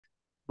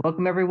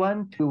Welcome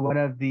everyone to one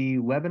of the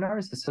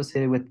webinars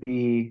associated with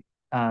the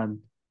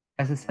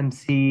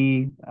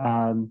SSMC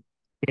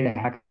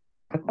Data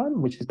Hackathon,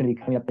 which is going to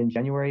be coming up in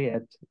January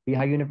at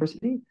Lehigh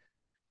University.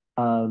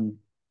 In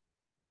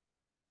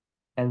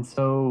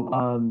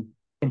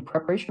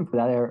preparation for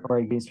that,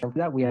 or getting started for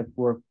that,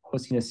 we're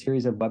hosting a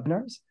series of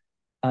webinars.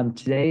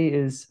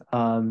 Today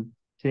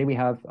we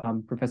have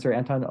Professor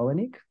Anton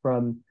Olenik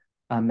from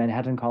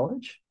Manhattan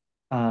College.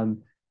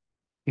 Anton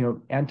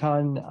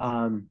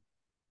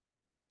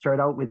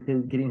started out with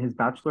getting his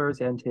bachelor's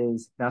and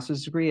his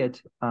master's degree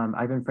at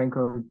Ivan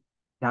Franko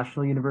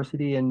National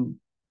University in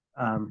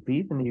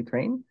Lviv in the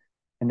Ukraine.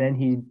 And then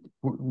he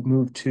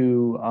moved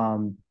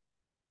to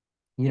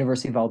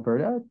University of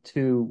Alberta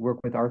to work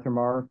with Arthur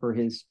Marr for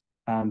his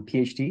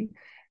PhD.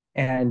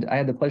 And I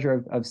had the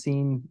pleasure of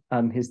seeing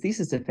his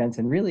thesis defense,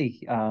 and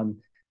really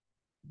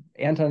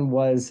Anton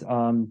was,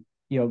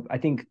 I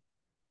think,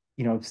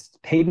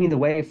 paving the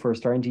way for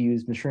starting to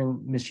use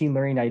machine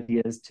learning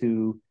ideas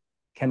to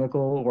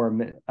chemical or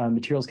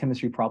materials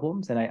chemistry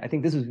problems. And I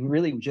think this was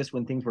really just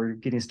when things were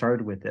getting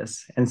started with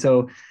this. And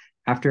so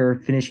after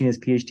finishing his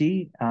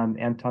PhD,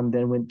 Anton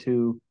then went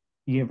to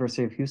the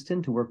University of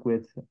Houston to work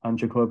with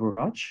Jacob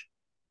Roch,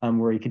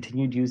 where he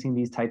continued using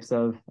these types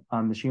of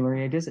machine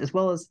learning ideas, as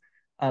well as,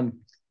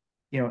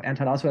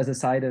 Anton also has a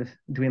side of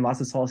doing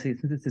lots of solid-state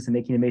synthesis and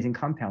making amazing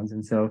compounds.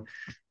 And so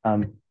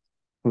it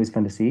was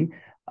fun to see.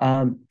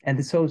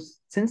 And so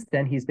since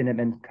then, he's been at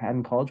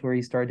Manhattan College, where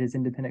he started his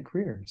independent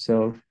career.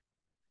 So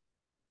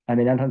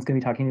Anton's going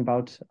to be talking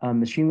about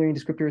machine learning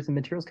descriptors and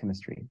materials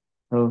chemistry.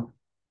 So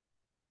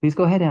please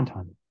go ahead,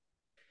 Anton.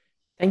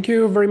 Thank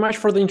you very much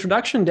for the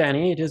introduction,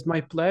 Danny. It is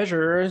my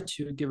pleasure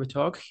to give a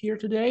talk here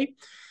today.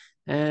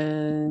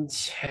 And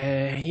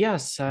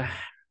yes,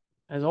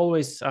 as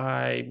always,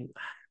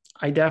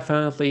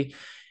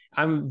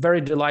 I'm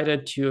very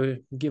delighted to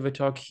give a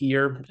talk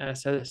here at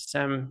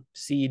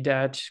SSMC.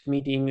 That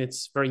meeting,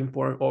 it's very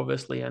important,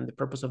 obviously, and the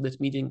purpose of this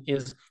meeting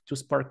is to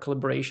spark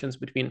collaborations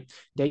between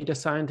data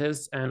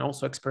scientists and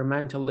also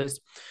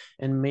experimentalists,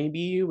 and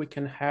maybe we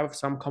can have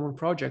some common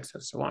projects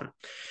and so on.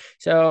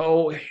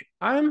 So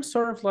I'm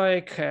sort of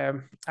like, I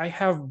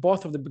have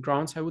both of the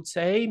backgrounds, I would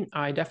say.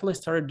 I definitely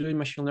started doing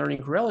machine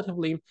learning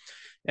relatively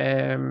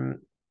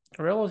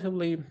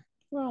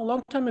well, a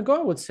long time ago,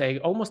 I would say,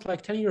 almost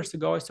like 10 years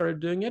ago, I started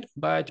doing it,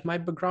 but my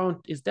background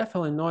is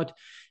definitely not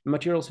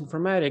materials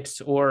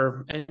informatics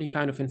or any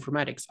kind of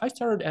informatics. I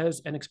started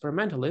as an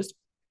experimentalist,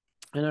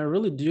 and I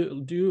really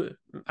do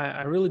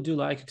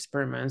like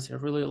experiments. I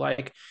really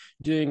like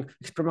doing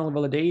experimental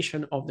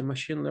validation of the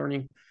machine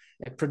learning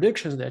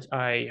predictions that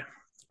I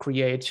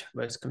create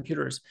with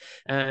computers.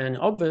 And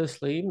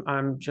obviously,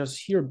 I'm just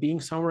here being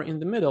somewhere in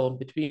the middle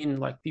between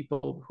like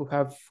people who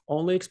have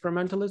only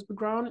experimentalist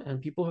background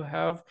and people who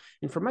have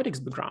informatics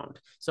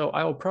background. So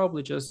I will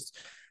probably just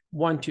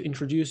want to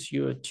introduce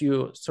you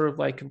to sort of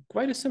like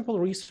quite a simple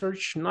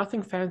research,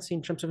 nothing fancy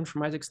in terms of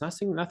informatics,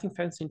 nothing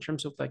fancy in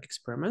terms of like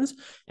experiments,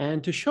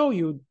 and to show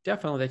you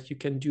definitely that you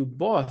can do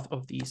both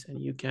of these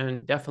and you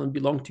can definitely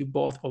belong to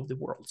both of the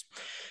worlds.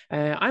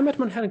 I'm at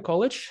Manhattan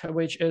College,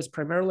 which is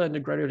primarily an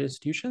undergraduate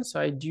institution.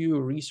 So I do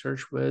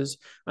research with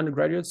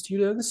undergraduate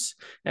students,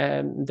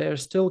 and they're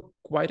still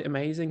quite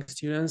amazing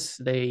students.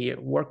 They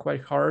work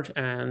quite hard.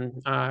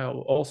 And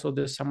also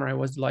this summer, I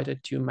was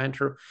delighted to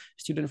mentor a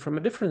student from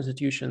a different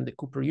institution, the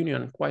Cooper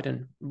Union, quite a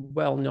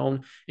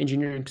well-known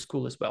engineering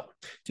school as well.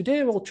 Today,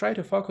 I will try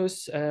to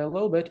focus a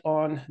little bit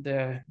on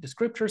the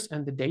descriptors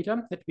and the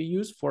data that we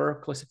use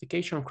for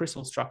classification of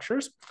crystal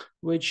structures,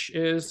 which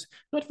is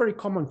not a very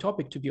common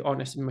topic, to be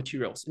honest, in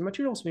materials. In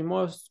materials,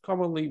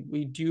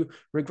 we do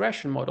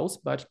regression models,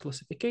 but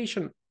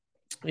classification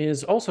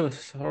is also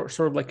sort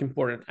of like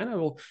important. And I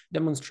will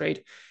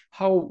demonstrate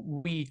how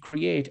we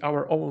create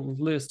our own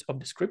list of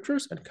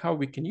descriptors and how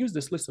we can use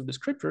this list of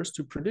descriptors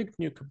to predict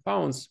new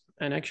compounds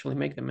and actually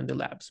make them in the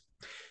labs.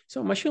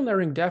 So machine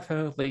learning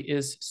definitely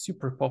is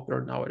super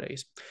popular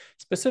nowadays.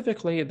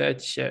 Specifically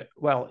that,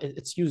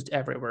 it's used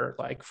everywhere,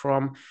 like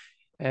from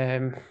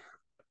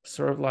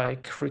sort of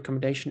like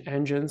recommendation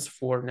engines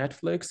for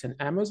Netflix and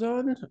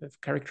Amazon,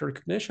 character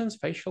recognitions,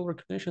 facial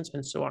recognitions,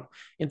 and so on.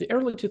 In the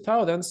early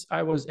 2000s,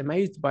 I was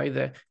amazed by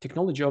the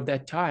technology of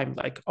that time.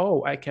 Like,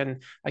 oh, I can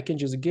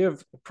just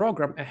give a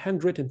program a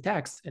handwritten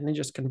text and then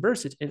just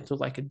converse it into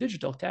like a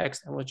digital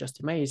text. I was just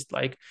amazed,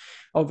 like,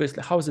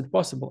 obviously, how is it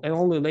possible? And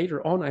only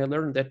later on, I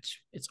learned that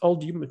it's all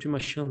due to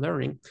machine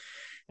learning.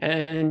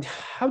 And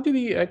how do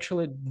we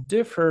actually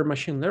differ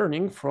machine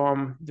learning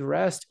from the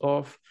rest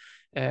of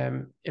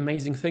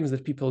amazing things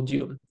that people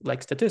do,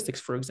 like statistics,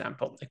 for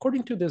example?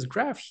 According to this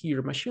graph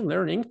here, machine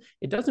learning,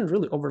 it doesn't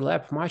really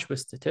overlap much with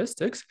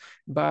statistics,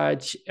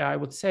 but I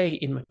would say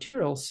in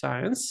material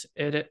science,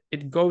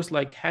 it goes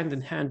like hand in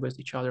hand with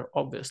each other,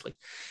 obviously.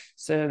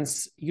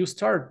 since you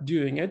start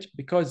doing it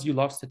because you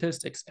love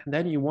statistics, and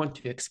then you want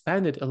to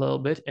expand it a little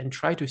bit and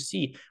try to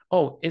see,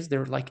 oh, is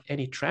there like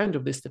any trend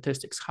of the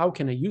statistics? How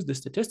can I use the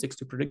statistics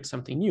to predict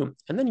something new?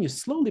 And then you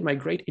slowly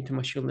migrate into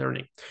machine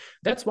learning.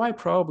 That's why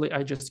probably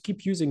I just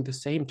keep using the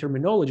same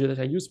terminology that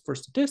I use for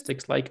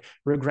statistics, like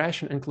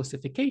regression and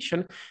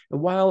classification,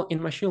 while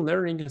in machine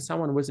learning,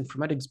 someone with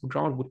informatics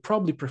background would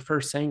probably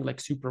prefer saying like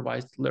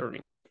supervised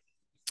learning.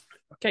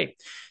 Okay,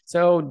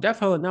 so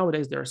definitely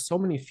nowadays there are so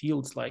many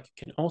fields, like you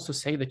can also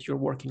say that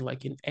you're working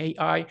like in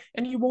AI,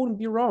 and you won't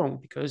be wrong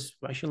because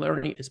machine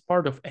learning is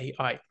part of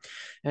AI.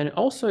 And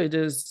also it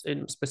is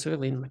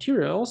specifically in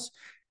materials,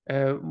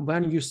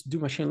 when you do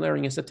machine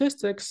learning and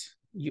statistics,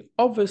 you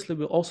obviously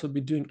will also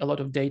be doing a lot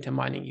of data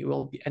mining. You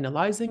will be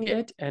analyzing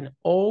it, and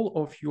all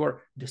of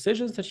your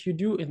decisions that you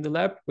do in the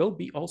lab will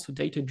be also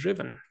data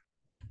driven.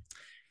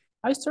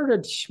 I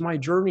started my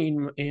journey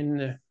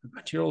in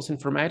materials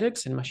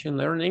informatics and machine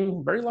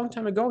learning very long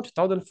time ago,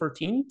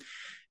 2013.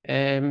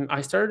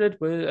 I started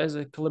as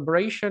a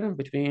collaboration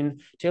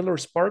between Taylor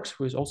Sparks,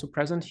 who is also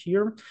present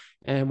here,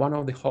 and one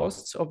of the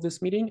hosts of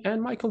this meeting,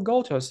 and Michael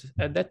Goltos,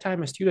 at that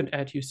time a student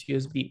at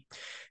UCSB.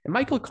 And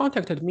Michael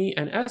contacted me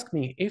and asked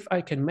me if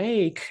I can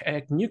make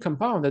a new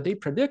compound that they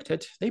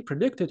predicted. They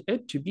predicted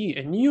it to be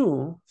a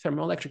new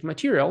thermoelectric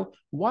material,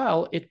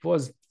 while it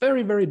was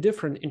very, very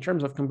different in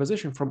terms of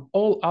composition from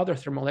all other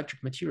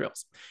thermoelectric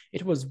materials.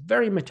 It was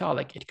very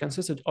metallic. It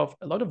consisted of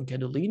a lot of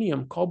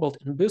gadolinium, cobalt,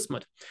 and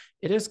bismuth.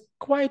 It is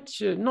quite,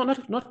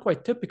 not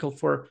quite typical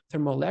for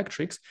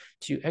thermoelectrics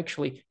to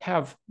actually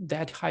have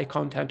that high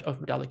content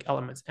of metallic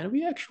elements. And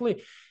we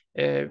actually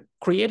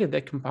created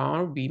that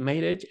compound, we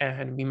made it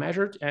and we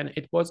measured, and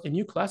it was a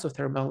new class of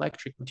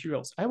thermoelectric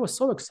materials. I was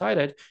so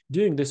excited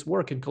doing this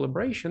work in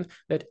collaboration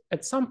that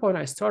at some point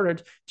I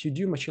started to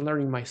do machine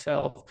learning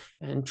myself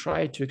and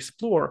try to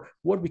explore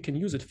what we can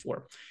use it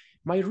for.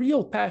 My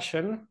real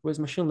passion with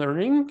machine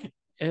learning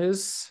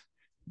is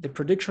the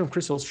prediction of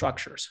crystal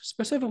structures,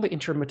 specifically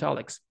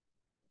intermetallics.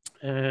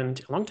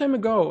 And a long time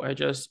ago, I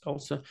just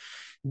also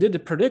did the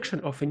prediction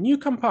of a new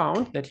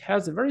compound that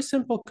has a very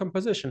simple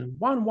composition,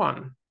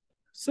 1-1,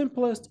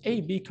 simplest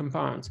AB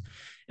compounds.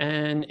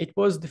 And it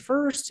was the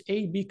first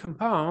AB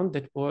compound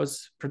that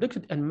was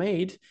predicted and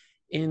made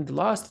in the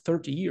last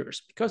 30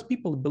 years, because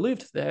people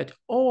believed that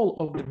all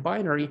of the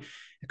binary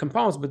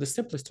compounds with the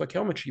simplest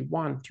stoichiometry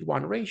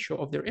 1-to-1 ratio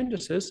of their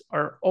indices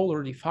are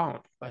already found.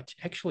 But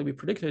actually we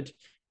predicted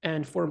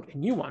and formed a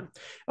new one.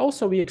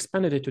 Also, we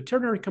expanded it to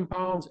ternary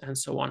compounds and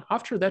so on.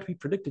 After that, we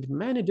predicted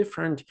many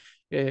different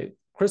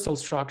crystal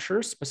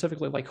structures,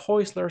 specifically like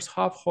Heuslers,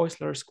 half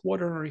Heuslers,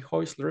 quaternary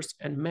Heuslers,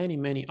 and many,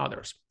 many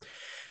others.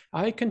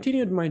 I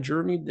continued my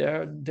journey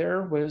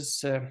there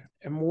was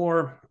a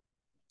more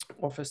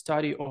of a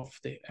study of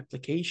the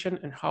application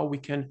and how we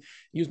can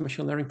use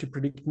machine learning to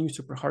predict new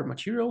super hard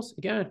materials.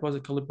 Again, it was a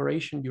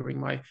collaboration during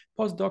my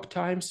postdoc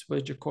times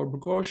with Jacob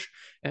Burgosh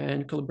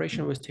and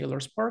collaboration with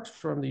Taylor Sparks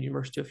from the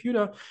University of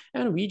Utah.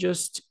 And we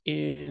just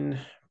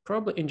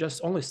probably in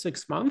just only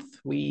 6 months,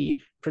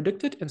 we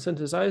predicted and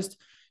synthesized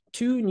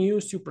 2 new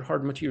super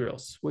hard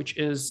materials, which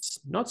is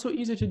not so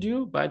easy to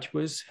do, but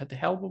with the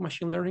help of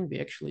machine learning, we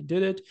actually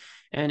did it.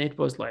 And it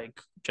was like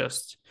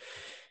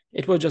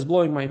it was just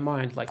blowing my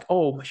mind, like,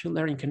 oh, machine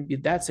learning can be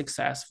that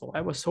successful.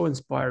 I was so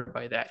inspired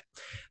by that.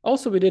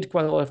 Also, we did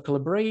quite a lot of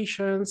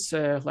collaborations,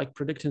 like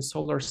predicting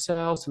solar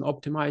cells and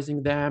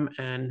optimizing them.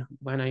 And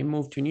when I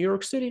moved to New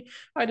York City,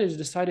 I just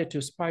decided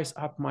to spice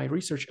up my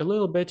research a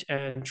little bit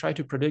and try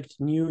to predict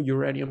new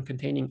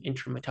uranium-containing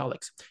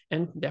intermetallics,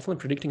 and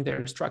definitely predicting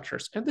their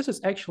structures. And this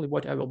is actually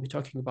what I will be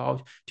talking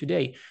about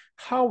today,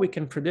 how we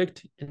can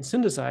predict and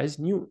synthesize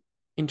new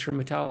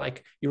intermetallic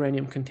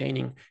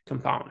uranium-containing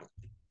compound.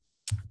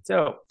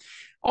 So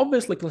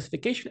obviously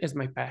classification is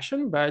my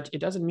passion, but it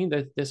doesn't mean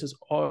that this is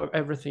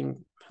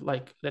everything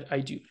like that I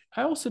do.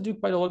 I also do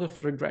quite a lot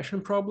of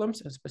regression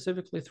problems, and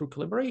specifically through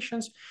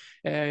collaborations.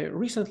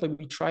 Recently,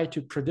 we tried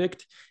to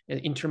predict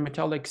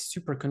intermetallic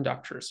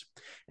superconductors.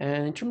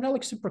 And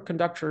intermetallic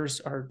superconductors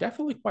are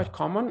definitely quite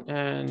common.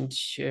 And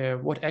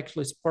what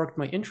actually sparked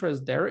my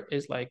interest there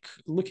is like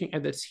looking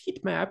at this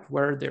heat map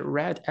where the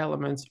red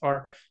elements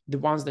are the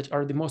ones that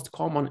are the most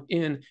common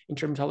in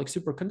intermetallic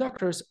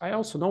superconductors. I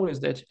also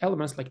noticed that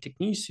elements like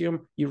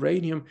technetium,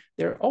 uranium,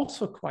 they're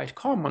also quite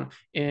common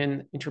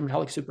in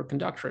intermetallic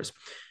superconductors.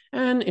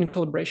 And in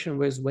collaboration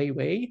with Wei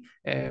Wei,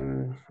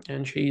 and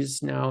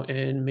she's now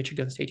in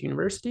Michigan State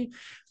University,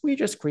 we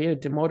just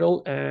created the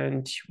model,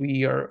 and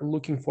we are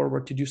looking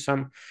forward to do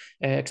some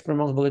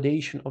experimental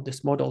validation of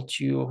this model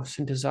to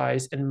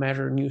synthesize and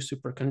measure new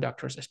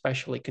superconductors,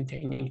 especially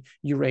containing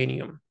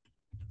uranium.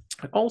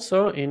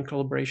 Also, in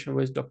collaboration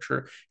with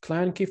Dr.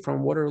 Klanke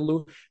from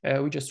Waterloo,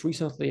 we just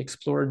recently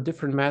explored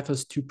different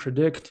methods to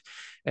predict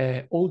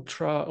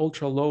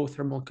ultra low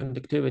thermal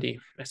conductivity,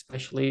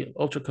 especially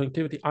ultra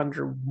conductivity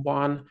under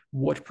 1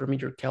 watt per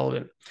meter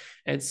Kelvin.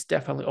 It's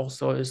definitely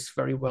also is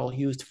very well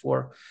used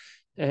for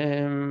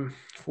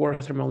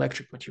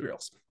thermoelectric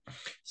materials.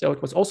 So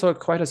it was also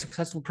quite a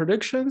successful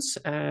predictions,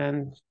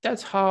 and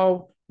that's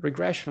how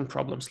regression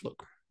problems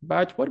look.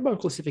 But what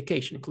about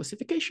classification?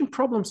 Classification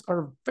problems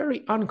are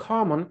very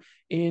uncommon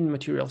in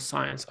material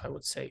science, I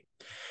would say.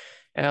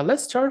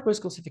 Let's start with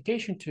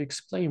classification to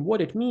explain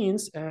what it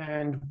means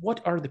and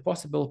what are the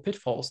possible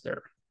pitfalls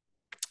there.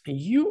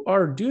 You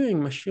are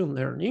doing machine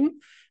learning,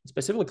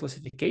 specifically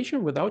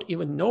classification, without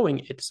even knowing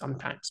it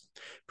sometimes.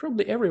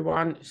 Probably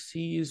everyone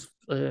sees,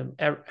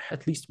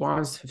 at least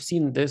once, have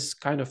seen this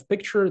kind of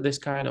picture, this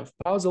kind of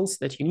puzzles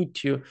that you need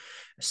to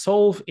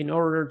solve in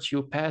order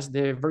to pass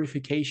the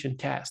verification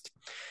test.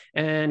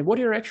 And what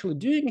you're actually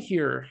doing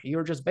here,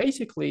 you're just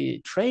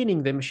basically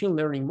training the machine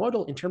learning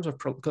model in terms of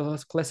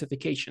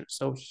classification.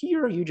 So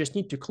here you just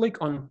need to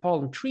click on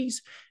palm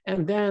trees,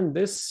 and then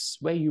this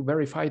way you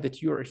verify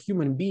that you're a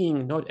human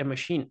being, not a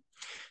machine.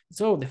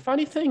 So the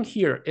funny thing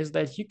here is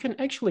that you can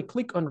actually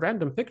click on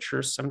random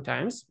pictures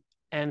sometimes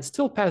and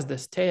still pass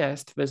this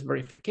test with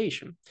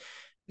verification.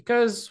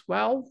 Because,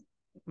 well,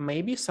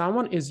 maybe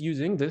someone is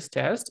using this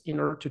test in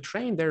order to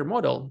train their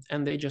model,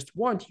 and they just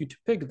want you to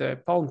pick the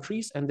palm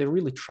trees and they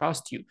really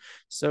trust you.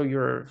 So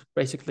you're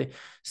basically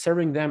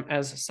serving them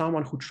as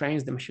someone who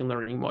trains the machine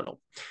learning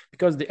model.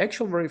 Because the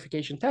actual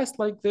verification test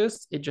like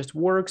this, it just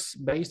works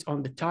based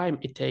on the time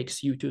it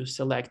takes you to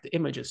select the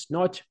images,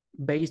 not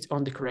based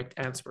on the correct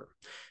answer.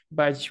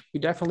 But we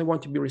definitely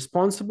want to be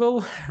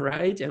responsible,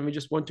 right? And we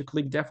just want to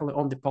click definitely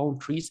on the palm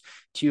trees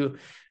to,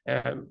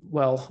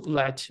 well,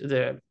 let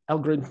the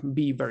algorithm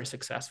be very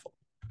successful.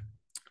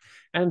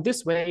 And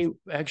this way,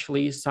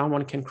 actually,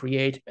 someone can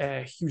create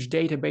a huge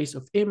database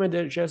of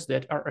images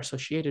that are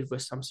associated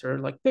with some sort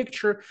of like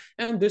picture.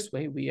 And this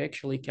way, we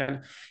actually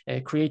can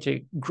create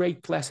a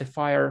great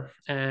classifier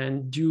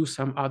and do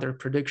some other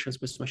predictions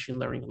with machine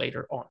learning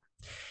later on.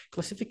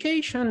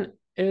 Classification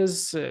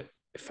is a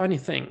funny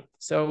thing.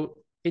 So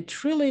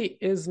it really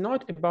is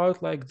not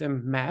about like the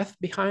math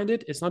behind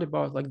it. It's not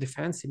about like the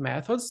fancy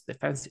methods, the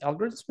fancy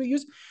algorithms we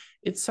use.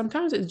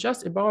 Sometimes it's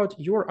just about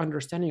your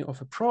understanding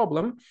of a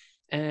problem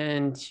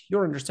and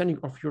your understanding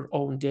of your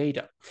own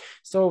data.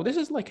 So this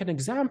is like an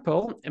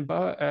example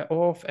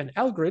of an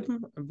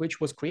algorithm which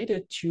was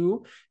created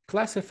to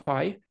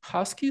classify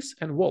huskies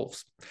and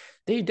wolves.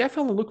 They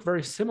definitely look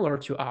very similar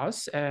to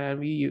us, and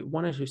we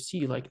wanted to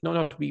see, like, no,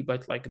 not we,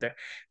 but like the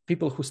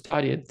people who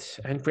studied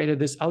and created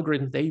this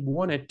algorithm, they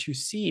wanted to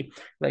see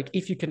like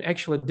if you can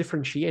actually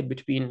differentiate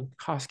between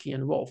husky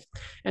and wolf.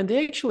 And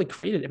they actually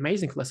created an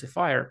amazing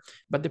classifier,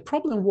 but the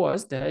problem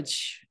was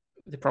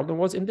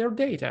in their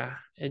data.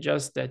 It's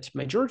just that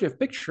majority of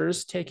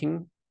pictures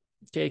taken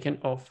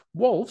of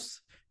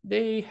wolves,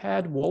 they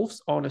had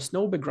wolves on a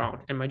snow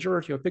background, and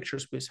majority of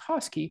pictures with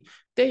husky,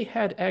 they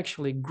had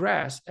actually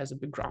grass as a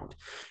background.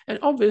 And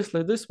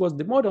obviously this was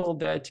the model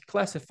that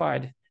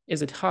classified,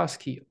 is it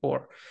husky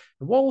or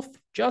wolf,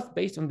 just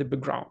based on the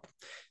background.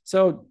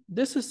 So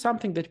this is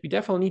something that we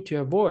definitely need to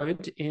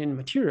avoid in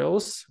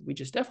materials. We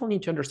just definitely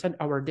need to understand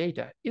our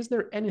data. Is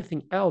there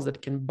anything else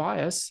that can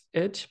bias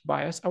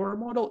our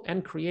model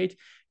and create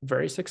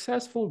very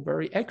successful,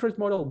 very accurate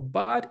model,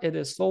 but it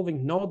is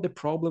solving not the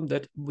problem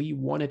that we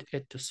wanted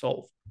it to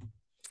solve?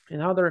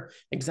 Another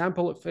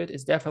example of it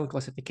is definitely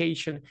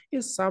classification.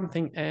 Is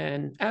something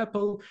an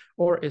apple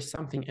or is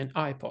something an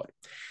iPod?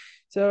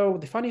 So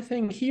the funny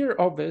thing here,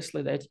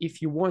 obviously, that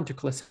if you want to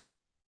classify,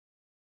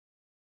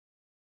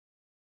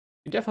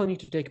 you definitely need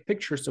to take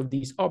pictures of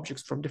these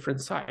objects from different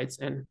sides.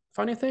 And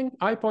funny thing,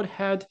 iPod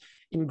had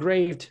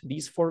engraved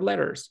these 4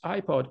 letters,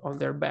 iPod, on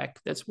their back.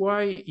 That's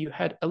why you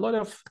had a lot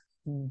of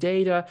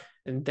data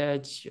and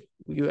that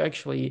you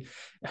actually,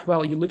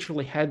 well, you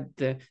literally had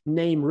the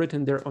name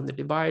written there on the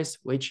device,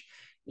 which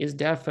is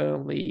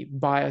definitely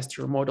biased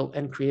your model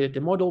and created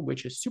a model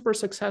which is super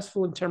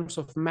successful in terms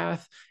of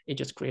math. It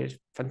just created a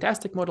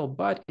fantastic model,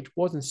 but it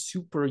wasn't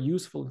super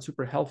useful and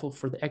super helpful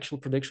for the actual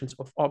predictions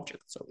of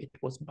objects. So it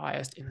was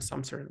biased in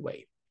some certain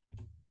way.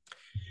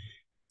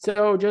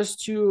 So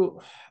just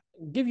to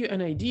give you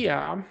an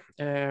idea,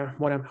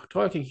 what I'm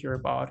talking here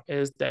about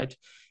is that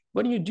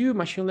when you do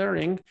machine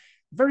learning,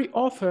 very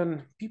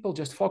often people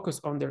just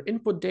focus on their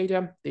input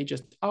data. They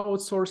just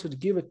outsource it,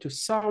 give it to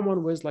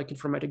someone with like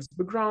informatics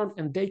background,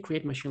 and they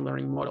create machine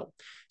learning model.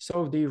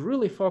 So they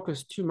really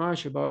focus too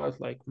much about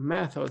like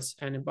methods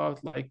and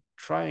about like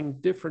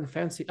trying different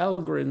fancy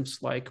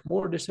algorithms, like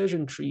more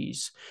decision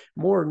trees,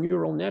 more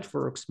neural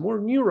networks, more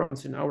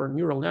neurons in our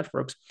neural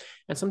networks.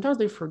 And sometimes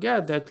they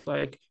forget that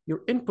like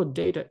your input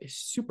data is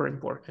super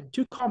important.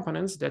 2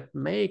 components that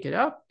make it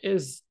up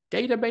is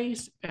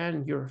database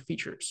and your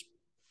features.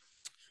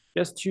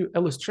 Just to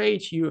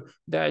illustrate you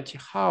that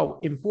how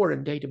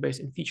important database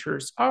and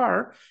features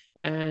are,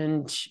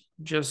 and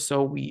just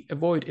so we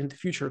avoid in the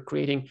future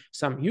creating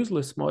some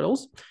useless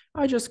models,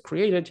 I just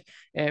created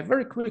a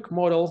very quick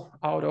model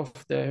out of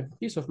the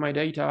piece of my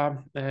data,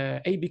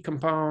 AB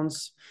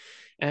compounds.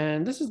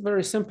 And this is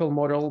very simple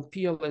model,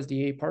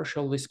 PLSDA,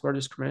 partial least square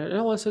discriminant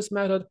analysis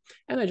method.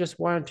 And I just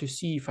wanted to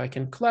see if I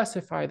can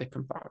classify the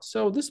compounds.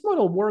 So this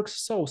model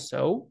works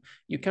so-so.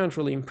 You can't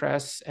really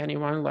impress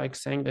anyone like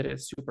saying that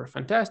it's super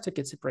fantastic,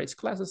 it separates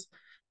classes.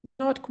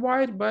 Not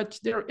quite, but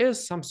there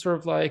is some sort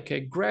of like a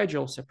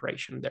gradual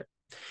separation there.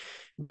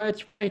 But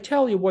when I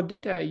tell you what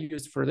data I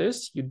used for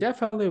this, you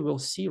definitely will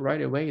see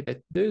right away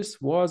that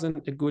this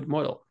wasn't a good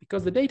model,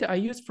 because the data I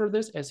used for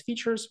this as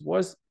features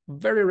was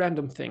very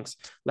random things,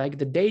 like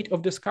the date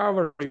of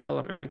discovery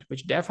element,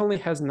 which definitely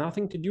has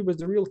nothing to do with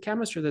the real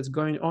chemistry that's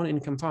going on in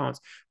compounds,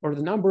 or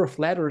the number of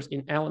letters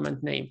in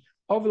element name.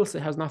 Obviously,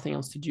 it has nothing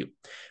else to do.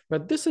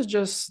 But this is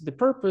just the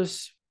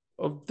purpose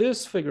of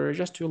this figure,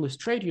 just to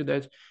illustrate you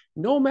that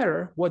no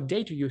matter what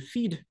data you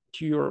feed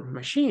to your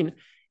machine,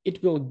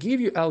 it will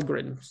give you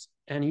algorithms.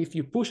 And if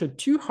you push it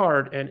too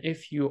hard and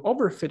if you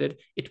overfit it,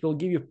 it will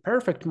give you a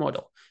perfect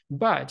model.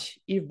 But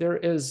if there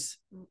is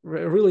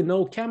really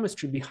no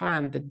chemistry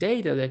behind the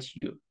data that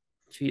you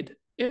feed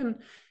in,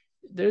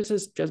 this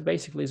is just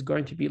basically is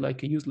going to be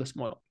like a useless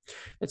model.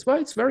 That's why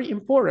it's very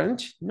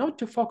important not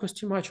to focus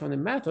too much on the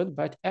method,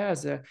 but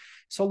as a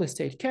solid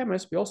state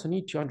chemist, we also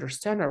need to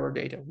understand our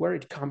data, where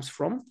it comes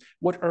from,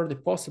 what are the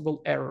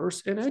possible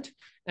errors in it,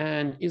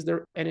 and is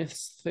there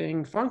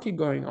anything funky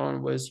going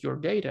on with your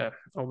data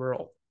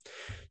overall.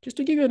 Just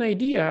to give you an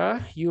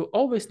idea, you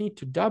always need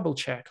to double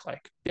check,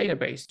 like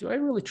database, do I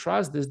really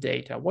trust this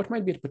data? What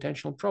might be a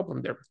potential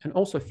problem there? And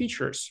also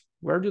features,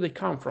 where do they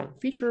come from?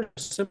 Features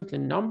are simply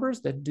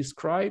numbers that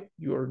describe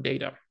your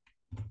data.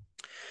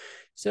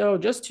 So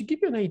just to give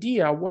you an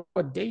idea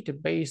what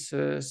database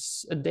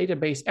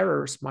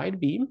errors might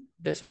be,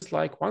 this is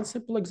like one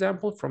simple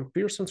example from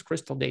Pearson's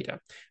crystal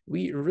data.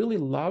 We really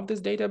love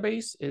this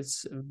database.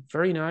 It's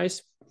very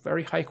nice,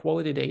 very high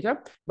quality data,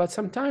 but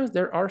sometimes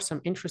there are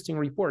some interesting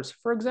reports.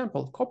 For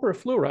example, copper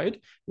fluoride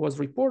was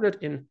reported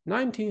in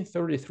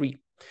 1933.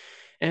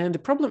 And the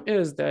problem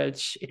is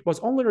that it was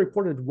only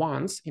reported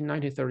once in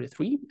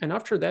 1933. And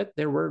after that,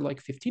 there were like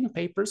 15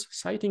 papers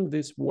citing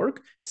this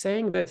work,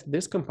 saying that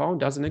this compound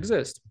doesn't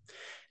exist.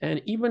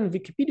 And even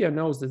Wikipedia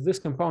knows that this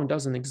compound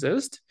doesn't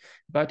exist,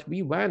 but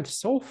we went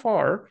so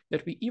far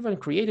that we even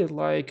created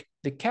like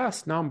the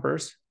CAS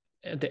numbers,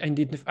 the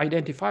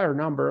identifier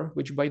number,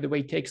 which by the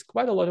way takes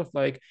quite a lot of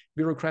like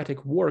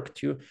bureaucratic work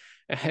to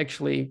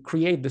actually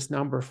create this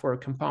number for a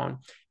compound.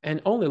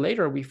 And only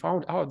later we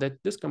found out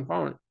that this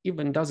compound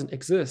even doesn't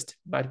exist,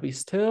 but we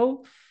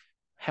still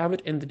have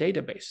it in the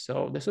database.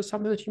 So this is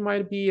something that you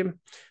might be,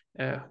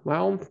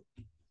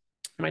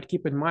 might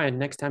keep in mind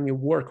next time you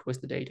work with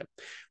the data.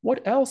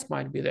 What else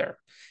might be there?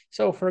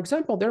 So for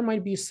example, there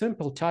might be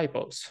simple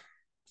typos.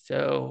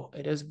 So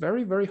it is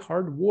very, very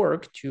hard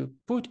work to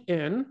put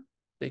in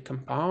the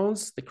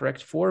compounds, the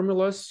correct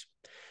formulas.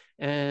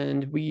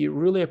 And we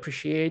really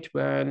appreciate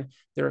when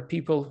there are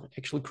people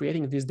actually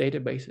creating these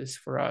databases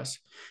for us.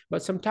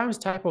 But sometimes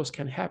typos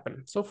can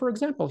happen. So for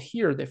example,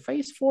 here, the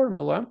phase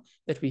formula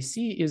that we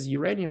see is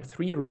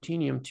uranium-3,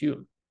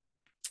 ruthenium-2.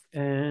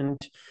 And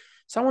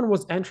someone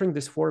was entering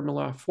this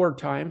formula 4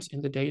 times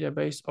in the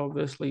database,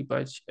 obviously,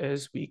 but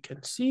as we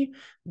can see,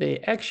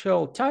 the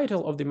actual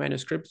title of the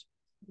manuscript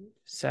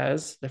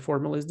says the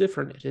formula is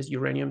different. It is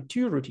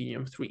uranium-2,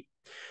 ruthenium-3.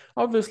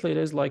 Obviously, it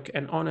is like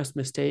an honest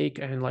mistake,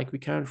 and like we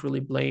can't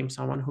really blame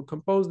someone who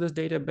composed this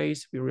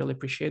database. We really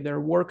appreciate their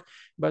work,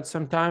 but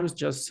sometimes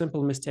just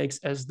simple mistakes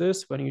as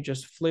this, when you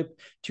just flip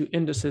to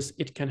indices,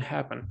 it can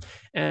happen.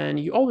 And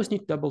you always need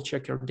to double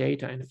check your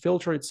data and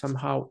filter it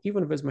somehow.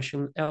 Even with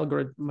machine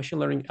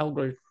learning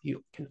algorithm,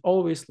 you can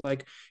always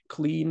like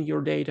clean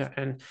your data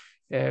and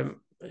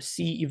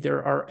see if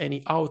there are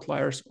any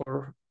outliers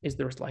or is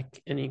there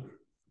like any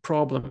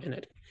problem in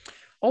it.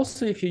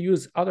 Also, if you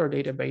use other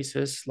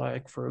databases,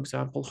 like, for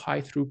example, high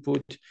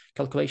throughput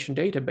calculation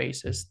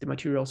databases, the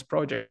materials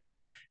project,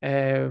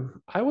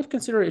 I would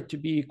consider it to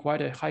be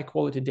quite a high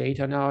quality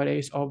data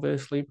nowadays,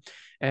 obviously.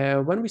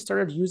 When we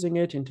started using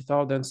it in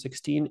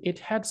 2016, it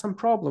had some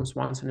problems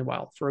once in a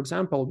while. For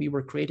example, we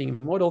were creating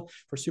a model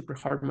for super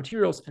hard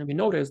materials, and we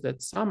noticed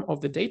that some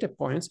of the data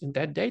points in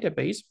that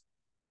database,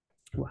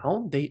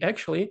 well, they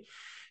actually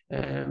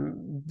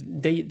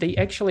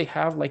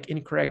have like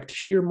incorrect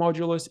shear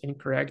modulus,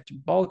 incorrect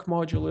bulk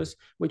modulus,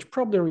 which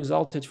probably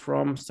resulted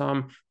from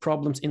some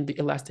problems in the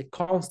elastic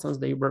constants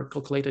they were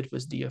calculated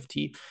with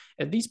DFT.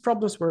 And these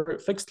problems were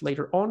fixed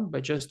later on,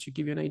 but just to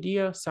give you an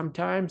idea,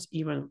 sometimes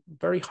even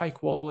very high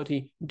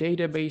quality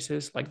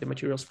databases like the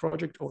Materials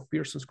Project or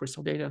Pearson's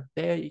Crystal Data,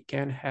 they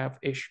can have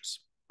issues.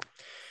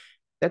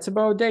 That's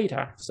about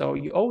data. So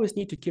you always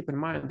need to keep in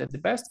mind that the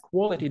best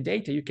quality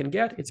data you can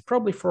get, it's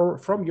probably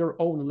from your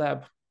own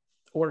lab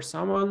or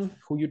someone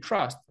who you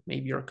trust,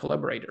 maybe your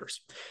collaborators.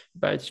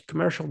 But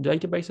commercial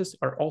databases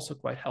are also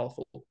quite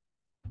helpful.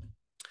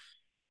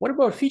 What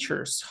about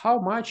features? How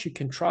much you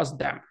can trust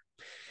them?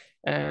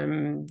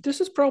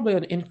 This is probably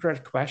an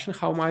incorrect question,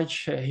 how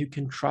much you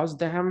can trust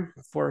them,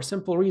 for a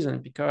simple reason,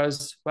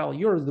 because, well,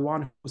 you're the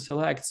one who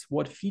selects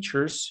what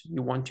features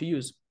you want to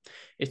use.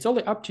 It's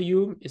totally up to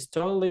you. It's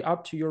totally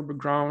up to your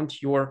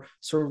background, your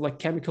sort of like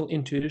chemical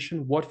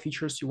intuition, what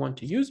features you want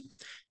to use.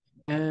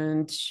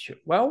 And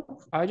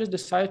well, I just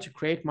decided to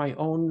create my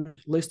own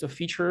list of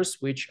features,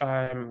 which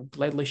I'm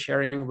gladly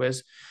sharing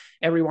with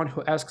everyone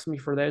who asks me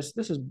for this.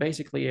 This is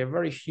basically a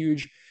very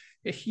huge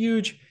a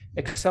huge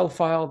Excel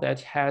file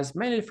that has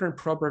many different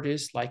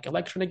properties like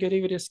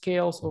electronegativity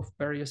scales of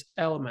various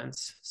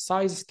elements,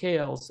 size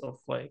scales of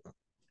like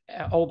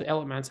all the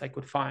elements I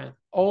could find,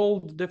 all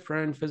the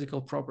different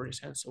physical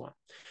properties and so on.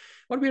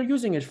 What we are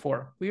using it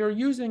for? We are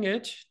using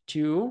it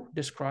to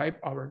describe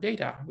our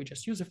data. We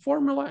just use a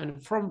formula,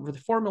 and from the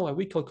formula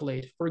we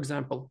calculate, for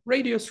example,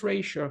 radius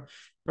ratio,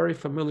 very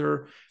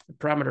familiar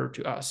parameter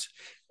to us,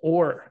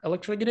 or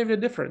electronegativity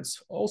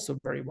difference, also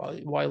very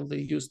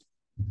widely used.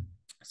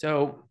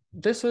 So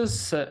this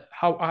is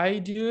how I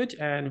do it.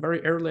 And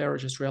very early, I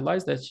just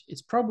realized that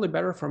it's probably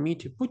better for me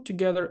to put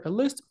together a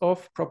list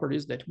of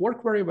properties that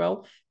work very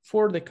well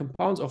for the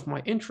compounds of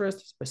my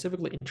interest,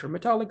 specifically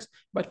intermetallics,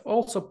 but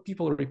also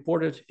people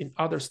reported in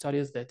other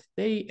studies that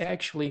they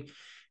actually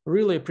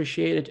really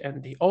appreciate it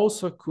and they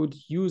also could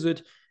use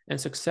it and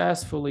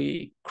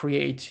successfully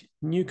create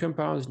new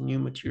compounds, new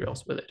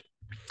materials with it.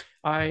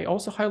 I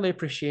also highly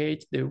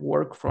appreciate the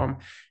work from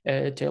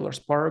Taylor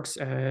Sparks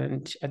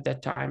and at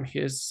that time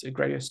his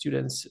graduate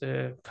students,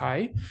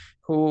 Kai,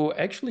 who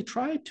actually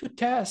tried to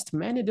test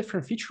many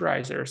different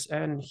featurizers,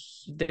 and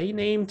they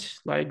named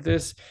like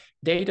this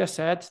data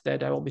set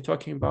that I will be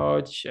talking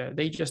about.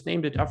 They just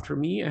named it after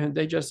me, and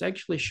they just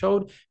actually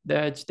showed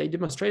that they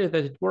demonstrated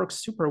that it works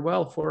super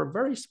well for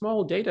very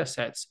small data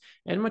sets.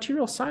 And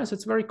material science,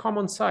 it's very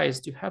common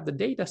size to have the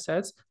data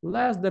sets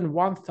less than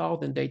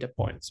 1,000 data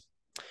points.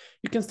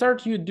 You can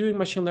start you doing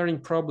machine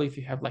learning probably if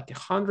you have like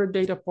 100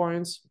 data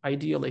points,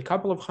 ideally a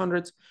couple of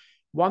hundreds.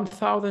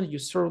 1,000, you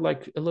sort of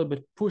like a little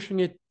bit pushing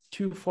it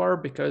too far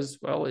because,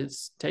 well, it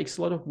takes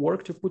a lot of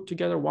work to put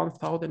together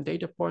 1,000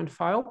 data point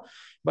file.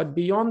 But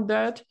beyond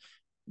that,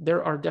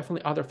 there are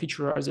definitely other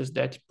featurizers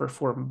that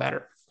perform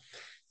better.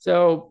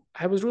 So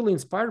I was really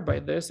inspired by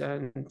this,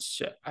 and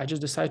I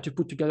just decided to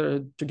put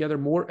together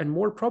more and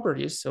more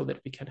properties so that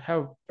we can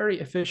have very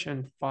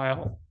efficient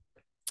file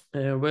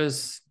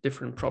with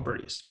different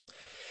properties.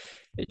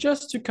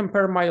 Just to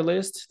compare my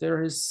list,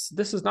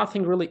 this is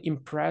nothing really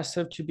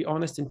impressive, to be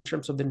honest, in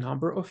terms of the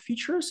number of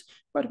features,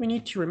 but we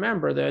need to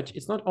remember that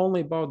it's not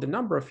only about the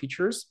number of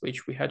features,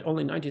 which we had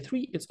only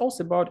 93, it's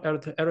also about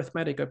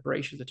arithmetic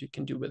operations that you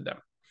can do with them.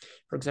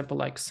 For example,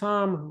 like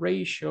sum,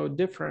 ratio,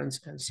 difference,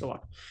 and so on.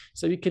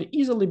 So you can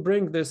easily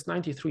bring this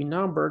 93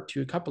 number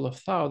to a couple of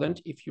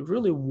thousand if you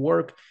really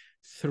work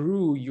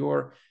through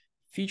your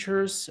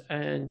features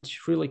and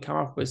really come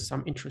up with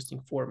some interesting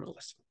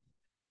formulas.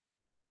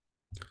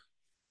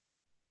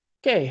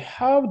 Okay,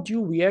 how do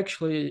we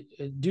actually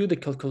do the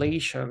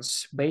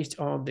calculations based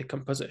on the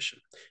composition?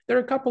 There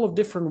are a couple of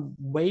different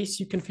ways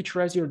you can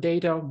featurize your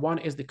data. One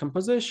is the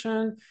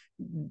composition,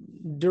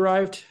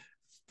 derived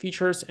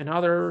features.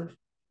 Another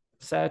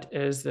set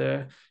is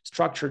the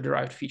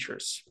structure-derived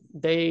features.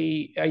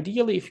 They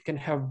ideally, if you can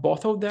have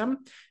both of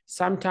them,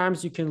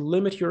 sometimes you can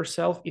limit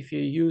yourself if you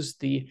use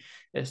the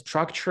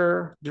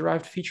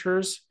structure-derived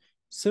features,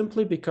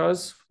 simply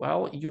because,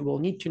 well, you will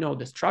need to know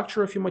the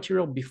structure of your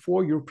material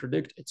before you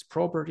predict its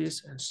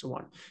properties and so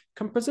on.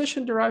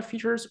 Composition-derived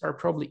features are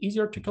probably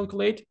easier to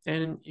calculate,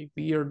 and if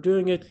you're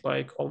doing it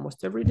like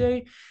almost every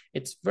day,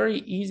 it's very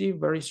easy,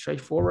 very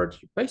straightforward.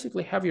 You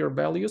basically have your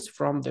values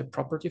from the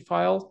property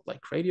file,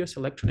 like radius,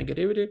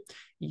 electronegativity.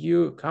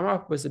 You come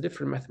up with the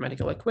different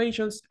mathematical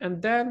equations,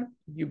 and then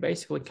you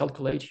basically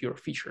calculate your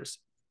features.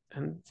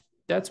 And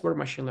that's where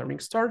machine learning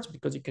starts,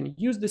 because you can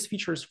use these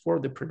features for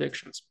the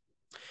predictions.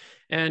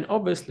 And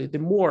obviously, the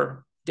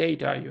more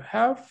data you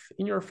have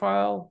in your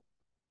file,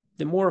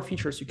 the more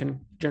features you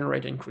can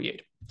generate and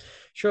create.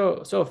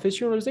 So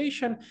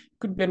visualization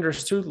could be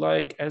understood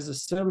like as a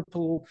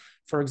simple,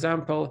 for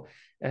example,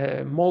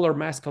 molar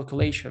mass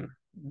calculation.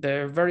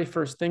 The very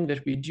first thing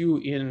that we do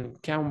in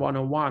Chem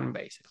 101,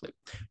 basically.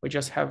 We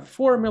just have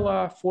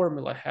formula.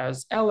 Formula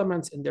has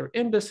elements and their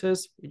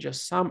indices. We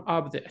just sum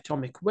up the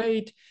atomic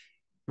weight,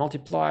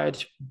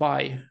 multiplied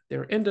by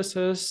their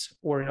indices,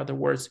 or in other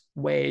words,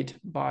 weighed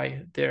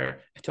by their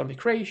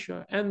atomic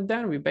ratio. And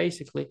then we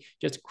basically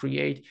just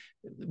create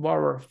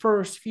our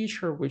first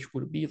feature, which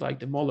would be like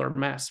the molar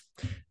mass.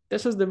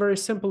 This is the very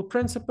simple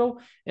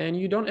principle, and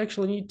you don't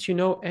actually need to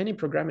know any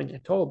programming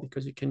at all,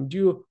 because you can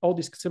do all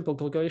these simple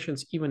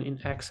calculations even in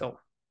Excel.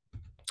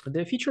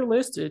 The feature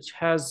list, it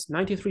has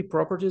 93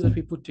 properties that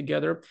we put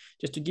together.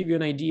 Just to give you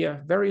an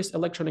idea, various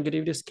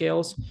electronegativity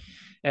scales.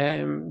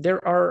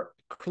 There are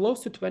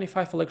close to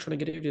 25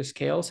 electronegativity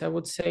scales. I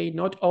would say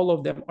not all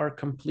of them are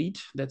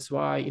complete. That's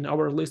why in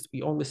our list,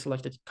 we only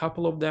selected a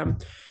couple of them.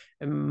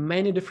 And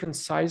many different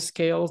size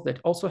scales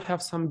that also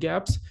have some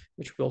gaps,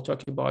 which we'll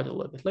talk about a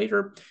little bit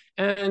later.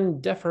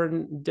 And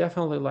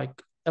definitely like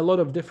a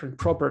lot of different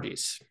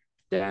properties,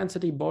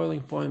 density,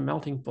 boiling point,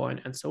 melting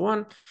point, and so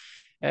on.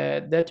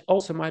 That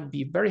also might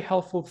be very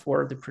helpful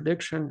for the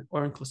prediction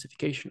or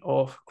classification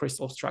of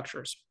crystal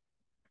structures.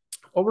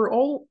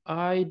 Overall,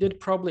 I did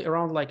probably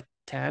around like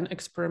 10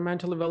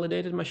 experimentally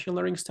validated machine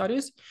learning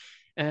studies,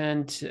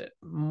 and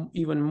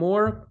even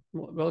more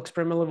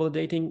experimentally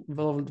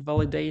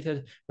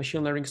validated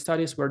machine learning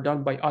studies were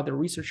done by other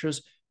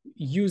researchers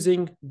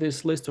using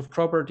this list of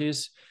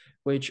properties,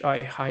 which I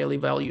highly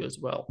value as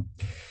well.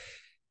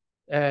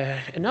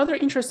 Another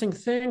interesting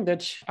thing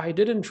that I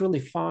didn't really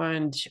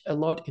find a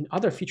lot in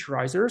other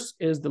featurizers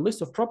is the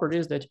list of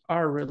properties that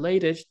are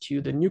related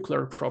to the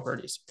nuclear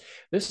properties.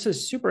 This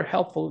is super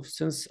helpful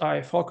since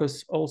I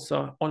focus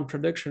also on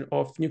prediction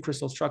of new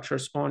crystal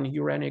structures on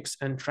uranics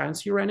and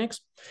transuranics.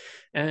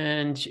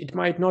 And it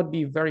might not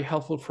be very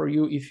helpful for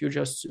you if you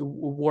just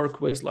work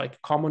with like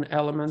common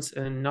elements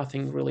and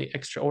nothing really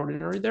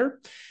extraordinary there.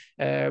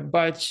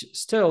 But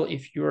still,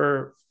 if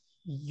you're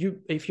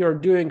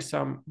doing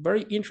some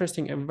very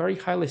interesting and very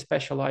highly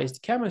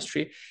specialized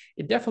chemistry,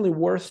 it's definitely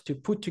worth to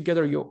put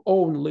together your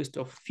own list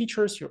of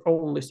features, your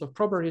own list of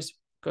properties,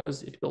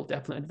 because it will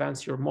definitely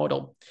advance your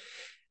model.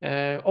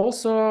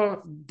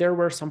 Also, there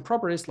were some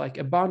properties like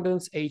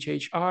abundance,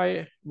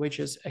 HHI, which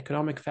is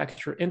economic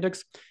factor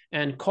index,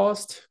 and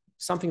cost,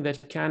 something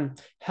that can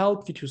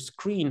help you to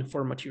screen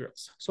for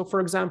materials. So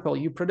for example,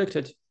 you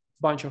predicted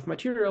bunch of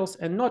materials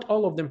and not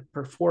all of them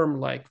perform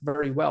like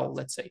very well,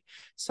 let's say.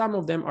 Some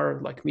of them are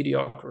like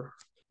mediocre,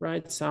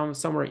 right?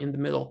 Somewhere in the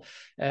middle.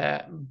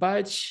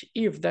 But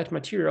if that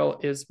material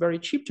is very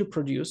cheap to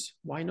produce,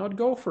 why not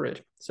go for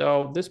it?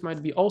 So this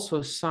might be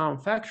also some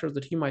factors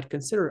that you might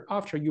consider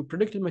after you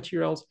predicted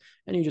materials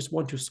and you just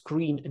want to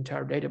screen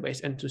entire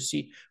database and to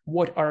see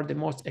what are the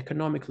most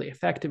economically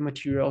effective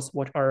materials,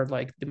 what are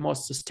like the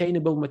most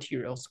sustainable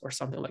materials or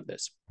something like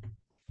this.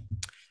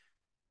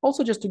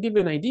 Also, just to give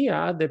you an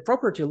idea, the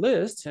property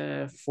list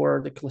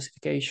for the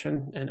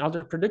classification and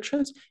other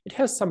predictions, it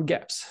has some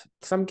gaps.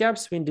 Some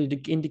gaps we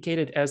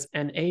indicated as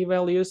NA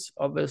values.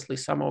 Obviously,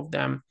 some of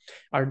them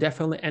are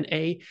definitely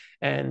NA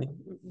and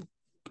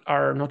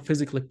are not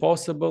physically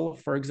possible.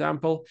 For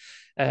example,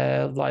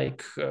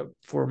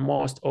 for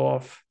most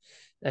of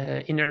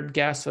inert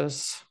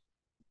gases,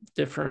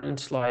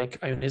 different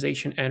like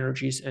ionization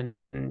energies and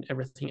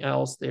everything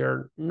else,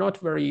 they're not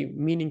very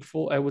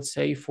meaningful, I would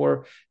say,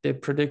 for the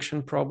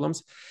prediction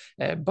problems.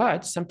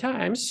 But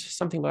sometimes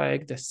something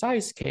like the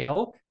size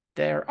scale,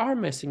 there are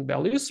missing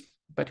values,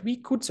 but we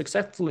could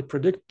successfully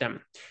predict them.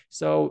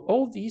 So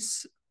all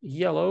these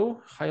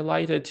yellow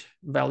highlighted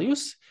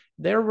values,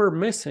 they were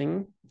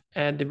missing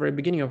at the very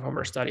beginning of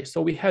our study.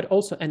 So we had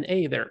also an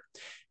A there.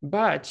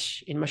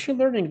 But in machine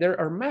learning, there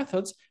are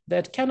methods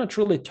that cannot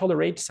really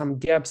tolerate some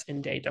gaps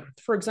in data.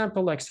 For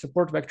example, like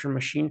support vector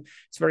machine,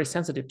 it's very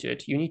sensitive to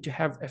it. You need to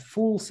have a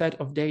full set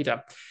of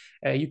data.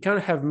 You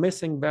can't have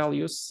missing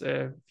values.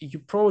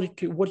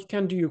 What you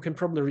can do, you can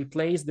probably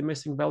replace the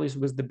missing values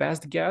with the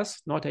best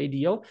guess, not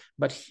ideal.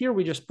 But here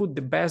we just put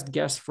the best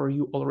guess for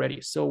you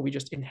already. So we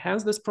just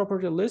enhance this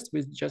property list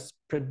with just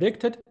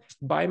predicted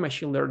by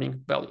machine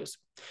learning values.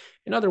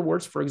 In other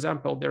words, for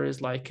example, there is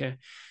like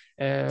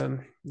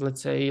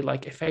let's say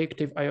like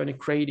effective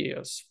ionic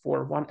radius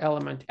for one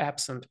element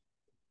absent.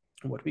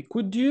 What we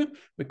could do,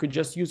 we could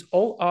just use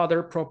all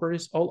other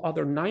properties, all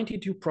other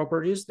 92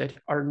 properties that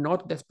are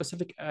not that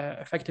specific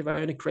effective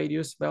ionic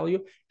radius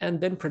value,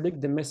 and then predict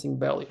the missing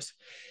values.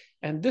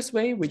 And this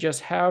way, we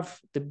just have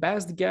the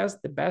best guess,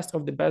 the best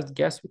of the best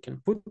guess we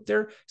can put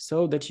there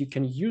so that you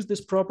can use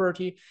this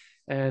property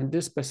and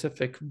this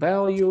specific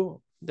value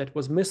that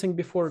was missing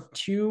before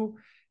to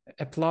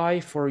apply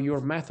for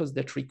your methods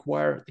that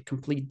require the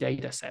complete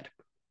data set.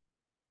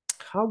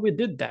 How we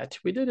did that?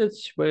 We did it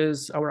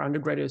with our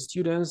undergraduate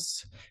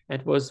students.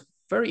 It was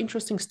very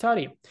interesting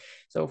study.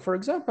 So for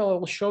example, I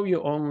will show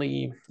you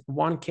only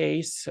one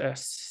case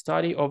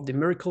study of the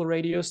miracle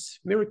radius.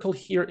 Miracle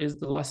here is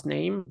the last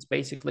name. It's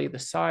basically the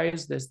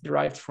size that's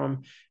derived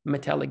from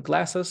metallic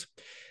glasses.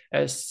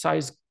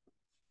 Size,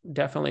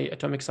 definitely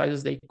atomic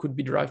sizes, they could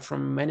be derived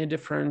from many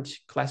different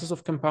classes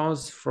of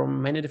compounds,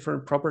 from many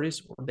different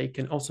properties, or they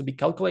can also be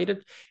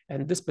calculated.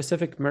 And this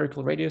specific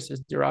miracle radius is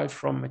derived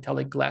from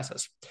metallic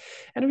glasses.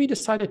 And we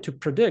decided to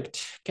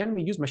predict, can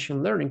we use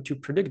machine learning to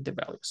predict the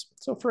values?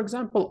 So for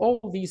example,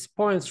 all these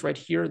points right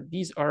here,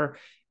 these are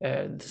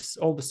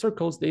all the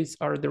circles, these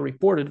are the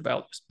reported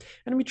values.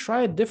 And we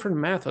tried different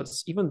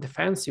methods, even the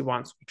fancy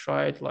ones. We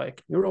tried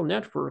like neural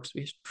networks,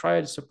 we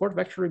tried support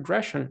vector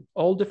regression,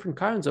 all different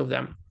kinds of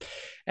them.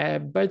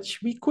 But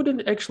we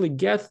couldn't actually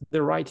get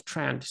the right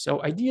trend.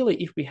 So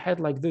ideally, if we had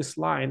like this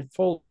line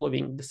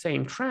following the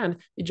same trend,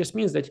 it just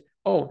means that,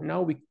 oh,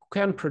 now we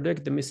can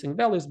predict the missing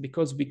values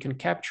because we can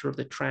capture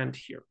the trend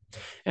here.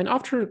 And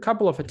after a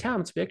couple of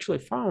attempts, we actually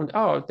found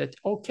out that,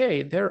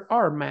 okay, there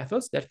are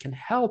methods that can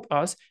help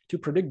us to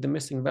predict the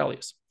missing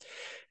values.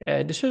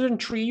 Decision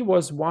tree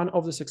was one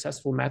of the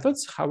successful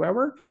methods.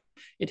 However,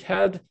 it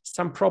had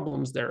some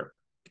problems there.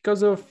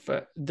 Because of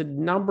the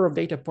number of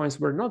data points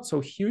were not so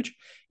huge,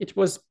 it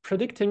was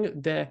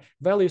predicting the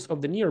values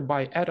of the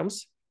nearby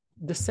atoms,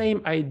 the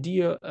same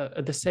idea,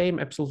 the same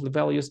absolute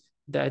values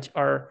that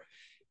are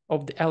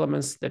of the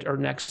elements that are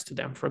next to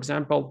them. For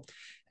example,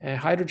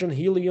 hydrogen,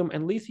 helium,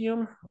 and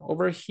lithium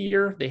over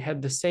here, they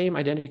had the same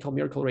identical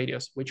miracle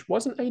radius, which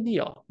wasn't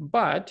ideal,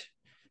 but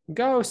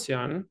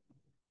Gaussian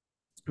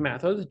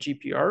method,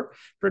 GPR,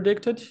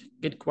 predicted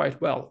it quite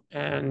well.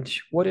 And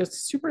what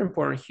is super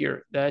important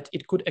here, that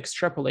it could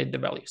extrapolate the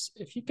values.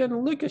 If you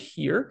can look at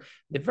here,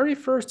 the very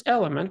first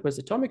element was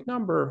atomic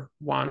number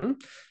 1,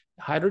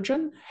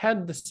 hydrogen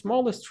had the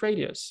smallest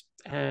radius,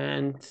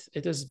 and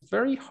it is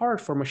very hard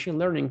for machine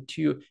learning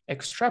to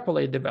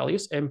extrapolate the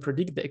values and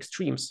predict the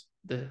extremes,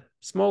 the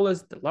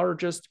smallest, the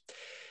largest.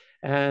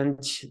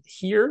 And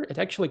here it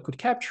actually could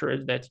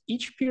capture that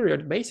each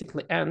period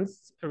basically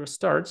ends or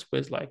starts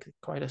with like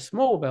quite a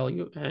small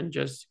value and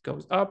just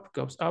goes up,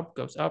 goes up,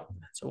 goes up, and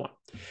so on.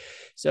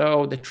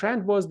 So the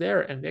trend was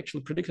there, and we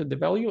actually predicted the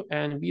value,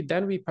 and we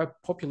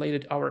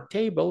populated our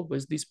table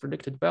with these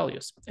predicted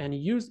values and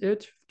used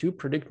it to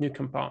predict new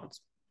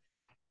compounds.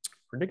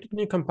 Predicted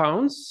new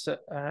compounds,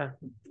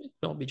 it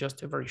will be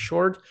just a very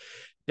short,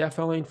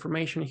 definitely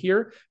information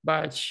here,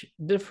 but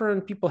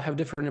different people have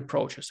different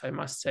approaches, I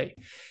must say.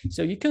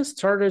 So you can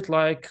start it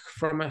like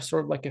from a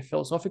sort of like a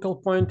philosophical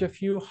point of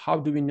view. How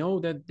do we know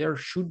that there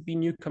should be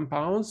new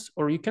compounds?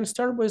 Or you can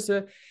start with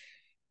a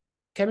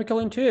chemical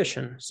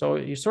intuition. So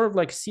you sort of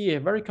like see a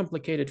very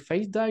complicated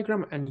phase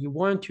diagram and you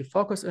want to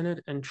focus on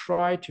it and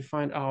try to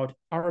find out,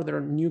 are there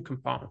new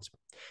compounds?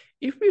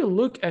 If we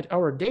look at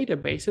our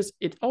databases,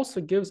 it also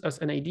gives us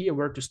an idea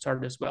where to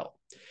start as well.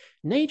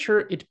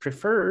 Nature, it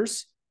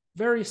prefers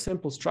very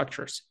simple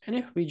structures. And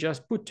if we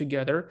just put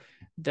together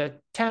the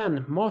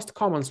 10 most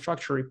common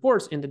structure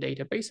reports in the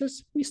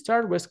databases, we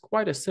start with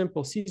quite a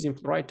simple cesium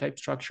chloride type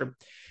structure.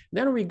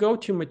 Then we go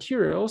to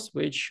materials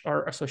which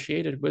are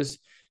associated with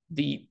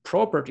the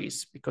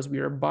properties, because we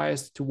are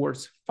biased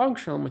towards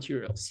functional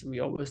materials. We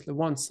obviously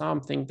want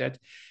something that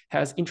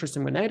has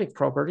interesting magnetic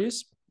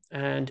properties.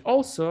 And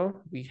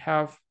also we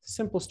have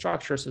simple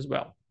structures as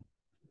well,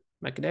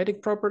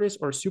 magnetic properties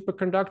or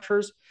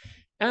superconductors,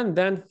 and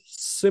then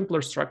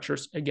simpler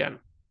structures again.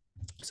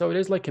 So it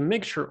is like a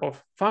mixture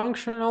of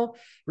functional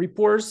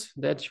reports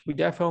that we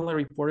definitely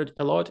reported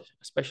a lot,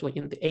 especially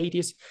in the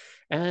 80s,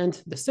 and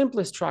the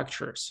simplest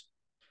structures.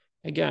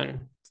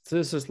 Again,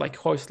 this is like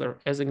Heusler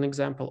as an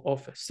example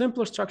of a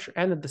simpler structure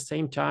and at the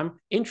same time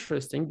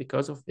interesting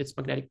because of its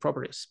magnetic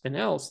properties.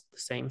 Spinels, the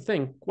same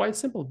thing, quite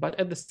simple, but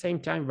at the same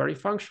time very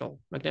functional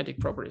magnetic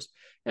properties.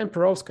 And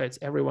perovskites,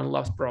 everyone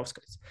loves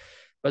perovskites.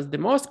 But the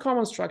most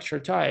common structure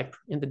type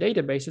in the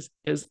databases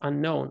is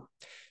unknown.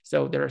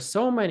 So there are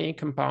so many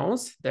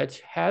compounds that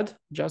had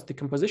just the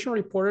composition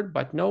reported,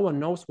 but no one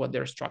knows what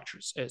their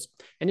structures is.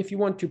 And if you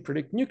want to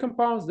predict new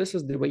compounds, this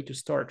is the way to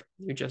start.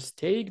 You just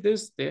take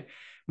this, the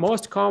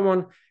most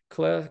common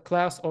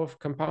class of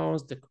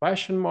compounds, the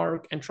question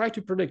mark, and try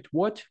to predict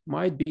what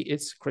might be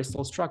its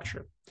crystal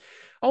structure.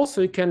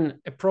 Also, you can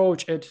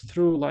approach it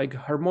through like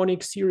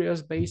harmonic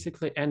series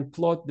basically and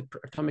plot the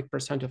atomic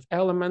percent of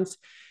elements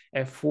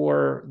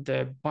for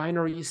the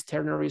binaries,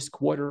 ternaries,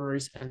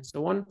 quaternaries, and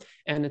so on.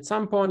 And at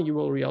some point, you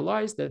will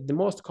realize that the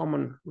most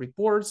common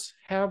reports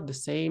have the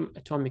same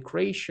atomic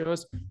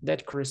ratios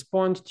that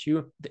correspond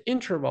to the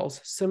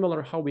intervals,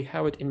 similar how we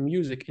have it in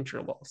music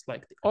intervals,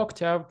 like the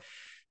octave,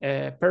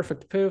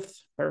 perfect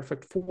fifth,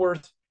 perfect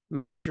fourth,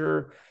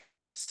 major,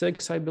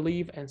 6, I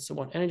believe, and so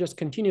on. And it just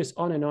continues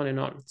on and on and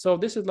on. So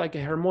this is like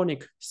a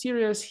harmonic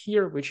series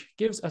here, which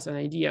gives us an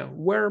idea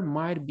where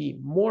might be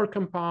more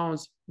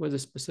compounds with a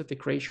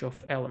specific ratio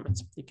of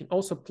elements. You can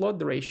also plot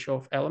the ratio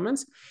of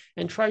elements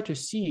and try to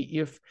see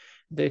if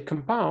the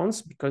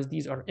compounds, because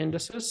these are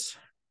indices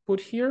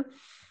put here,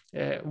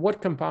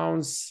 what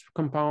compound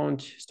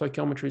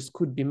stoichiometries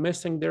could be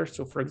missing there.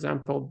 So for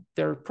example,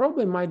 there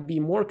probably might be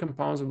more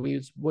compounds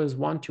with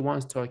one-to-one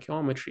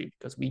stoichiometry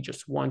because we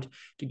just want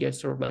to get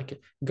sort of like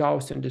a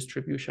Gaussian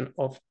distribution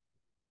of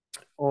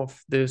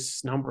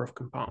this number of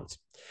compounds.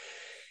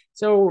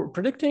 So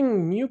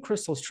predicting new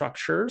crystal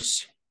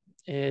structures,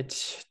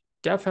 it's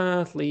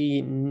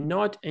definitely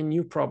not a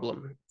new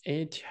problem.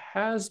 It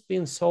has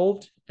been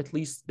solved, at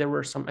least there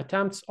were some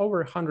attempts over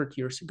 100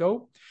 years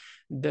ago.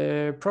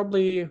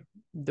 Probably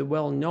the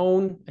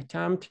well-known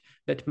attempt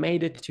that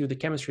made it to the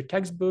chemistry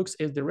textbooks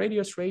is the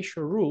radius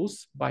ratio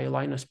rules by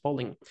Linus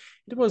Pauling.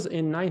 It was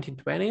in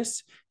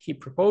 1920s. He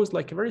proposed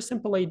like a very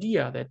simple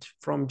idea that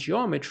from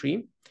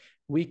geometry,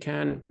 we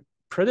can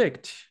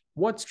predict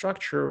what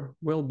structure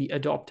will be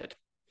adopted.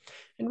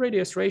 And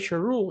radius ratio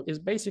rule is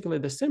basically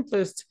the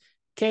simplest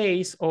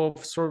case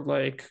of sort of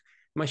like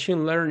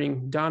machine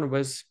learning done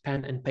with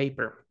pen and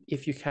paper.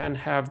 If you can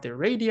have the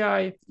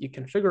radii, you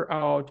can figure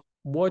out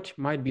what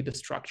might be the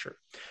structure.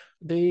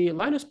 The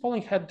Linus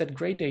Pauling had that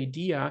great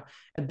idea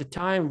at the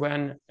time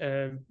when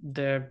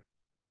the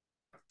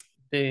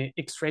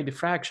X-ray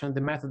diffraction,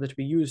 the method that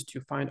we use to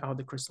find out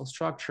the crystal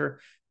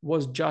structure,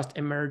 was just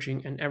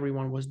emerging and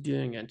everyone was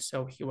doing it.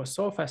 So he was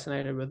so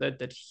fascinated with it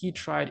that he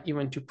tried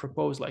even to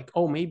propose like,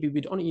 oh, maybe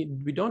we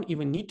don't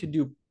even need to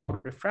do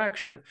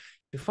refraction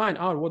to find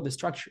out what the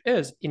structure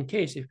is in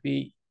case if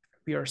we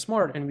are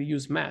smart and we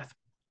use math.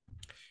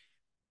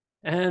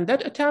 And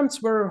that attempts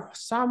were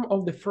some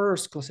of the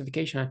first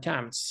classification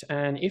attempts.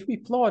 And if we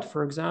plot,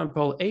 for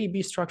example,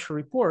 A-B structure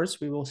reports,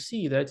 we will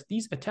see that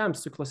these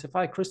attempts to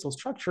classify crystal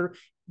structure,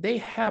 they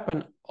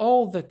happen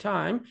all the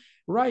time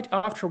right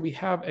after we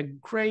have a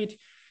great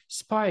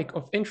spike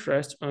of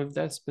interest of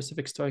that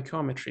specific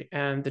stoichiometry.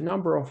 And the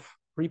number of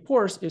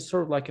reports is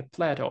sort of like a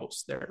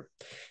plateaus there.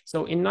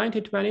 So in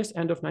 1920s,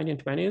 end of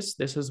 1920s,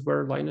 this is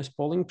where Linus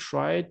Pauling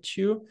tried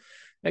to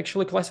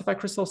actually classify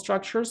crystal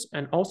structures,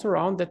 and also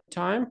around that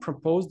time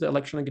proposed the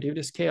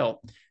electronegativity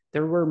scale.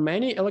 There were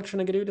many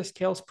electronegativity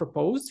scales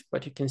proposed,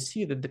 but you can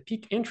see that the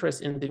peak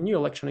interest in the new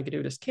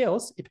electronegativity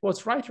scales, it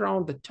was right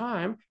around the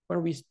time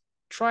when we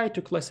tried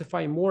to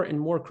classify more and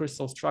more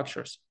crystal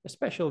structures,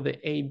 especially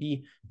the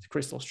AB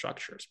crystal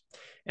structures.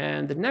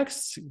 And the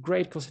next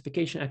great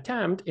classification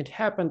attempt, it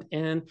happened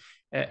in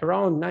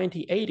around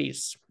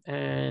 1980s,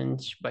 and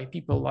by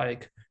people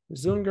like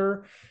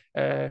Zunger,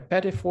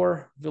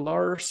 Pettifor,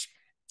 Villars,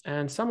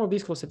 and some of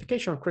these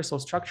classification of crystal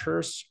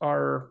structures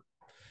are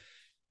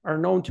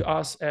known to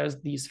us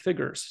as these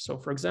figures. So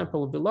for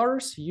example,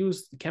 Villars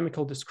used the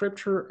chemical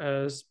descriptor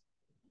as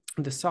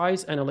the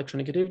size and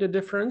electronegativity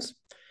difference.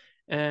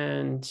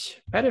 And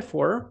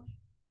Pettifor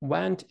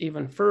went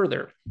even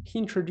further. He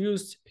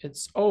introduced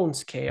its own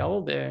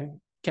scale, the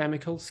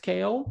chemical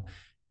scale,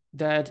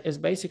 that is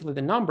basically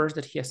the numbers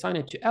that he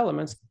assigned to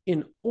elements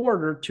in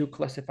order to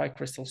classify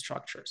crystal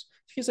structures.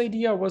 His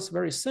idea was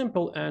very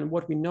simple, and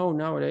what we know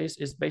nowadays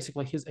is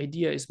basically his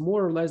idea is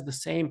more or less the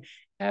same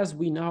as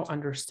we now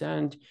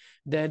understand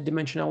the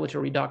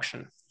dimensionality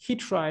reduction. He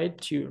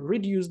tried to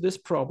reduce this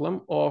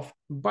problem of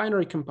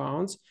binary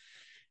compounds,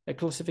 a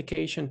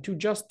classification to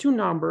just two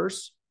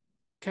numbers,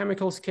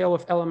 chemical scale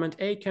of element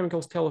A,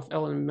 chemical scale of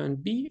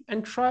element B,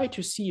 and try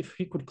to see if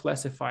he could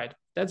classify it.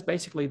 That's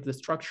basically the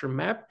structure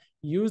map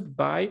used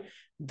by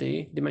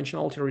the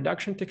dimensionality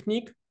reduction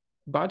technique,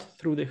 but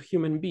through the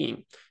human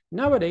being.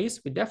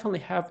 Nowadays, we definitely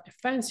have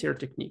fancier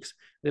techniques.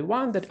 The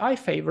one that I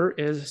favor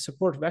is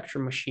support vector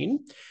machine,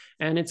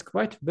 and it's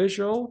quite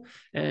visual.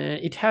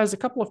 It has a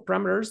couple of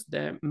parameters.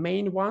 The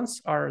main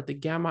ones are the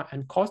gamma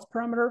and cost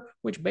parameter,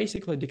 which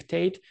basically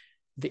dictate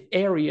the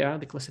area,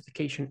 the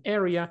classification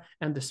area,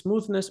 and the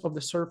smoothness of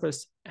the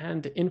surface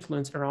and the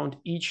influence around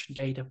each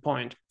data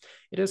point.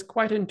 It is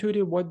quite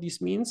intuitive what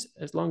this means,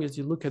 as long as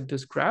you look at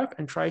this graph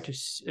and try to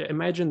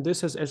imagine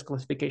this as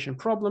classification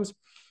problems.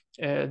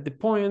 The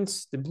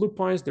points, the blue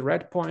points, the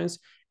red points,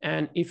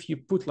 and if you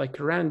put like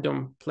a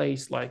random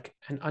place like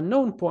an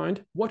unknown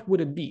point, what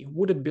would it be?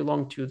 Would it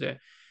belong to the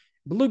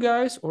blue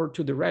guys or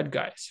to the red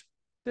guys?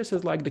 This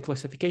is like the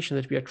classification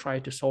that we are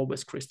trying to solve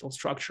with crystal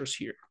structures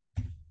here.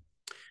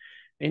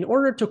 In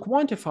order to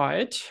quantify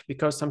it,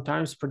 because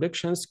sometimes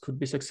predictions could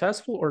be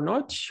successful or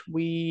not,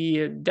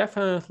 we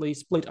definitely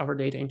split our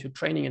data into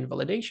training and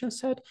validation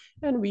set,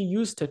 and we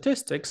use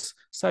statistics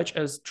such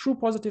as true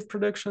positive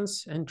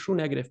predictions and true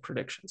negative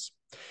predictions.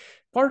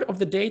 Part of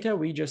the data,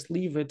 we just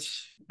leave it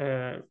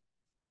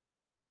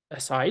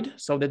aside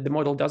so that the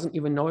model doesn't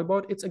even know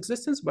about its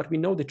existence, but we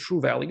know the true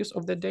values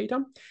of the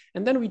data.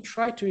 And then we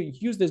try to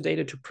use this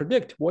data to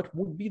predict what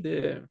would be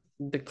the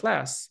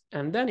class.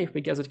 And then if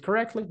we guess it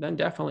correctly, then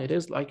definitely it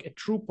is like a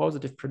true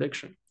positive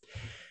prediction.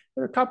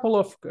 There are a couple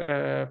of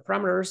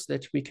parameters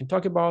that we can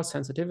talk about: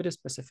 sensitivity,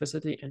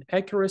 specificity, and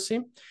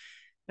accuracy.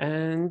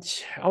 And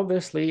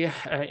obviously,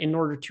 in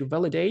order to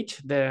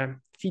validate the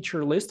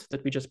feature list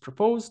that we just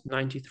proposed,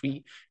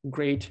 93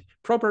 great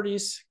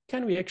properties,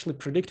 can we actually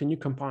predict a new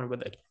compound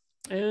with it?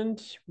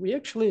 And we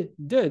actually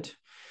did.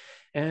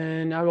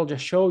 And I will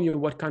just show you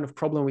what kind of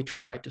problem we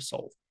tried to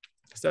solve.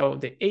 So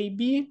the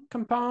AB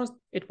compounds,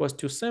 it was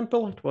too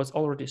simple. It was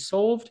already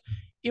solved.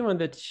 Even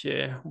that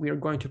we are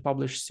going to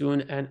publish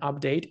soon an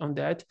update on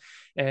that.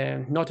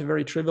 Not a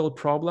very trivial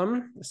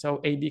problem. So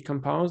AB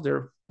compounds,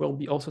 there will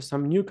be also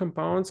some new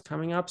compounds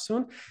coming up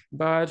soon.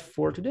 But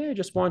for today, I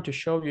just want to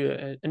show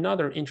you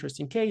another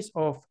interesting case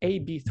of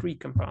AB3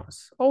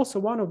 compounds. Also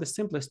one of the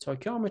simplest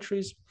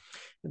stoichiometries.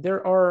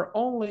 There are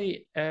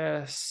only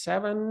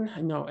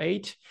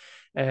 8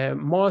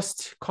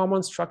 most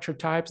common structure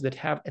types that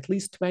have at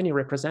least 20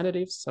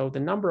 representatives. So the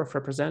number of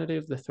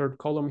representatives, the third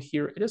column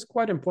here, it is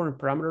quite an important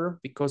parameter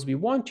because we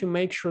want to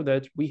make sure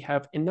that we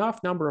have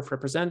enough number of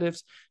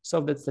representatives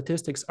so that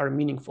statistics are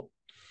meaningful.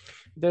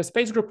 The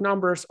space group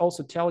numbers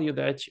also tell you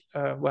that,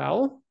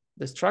 well,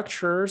 the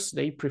structures,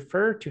 they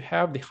prefer to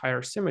have the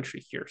higher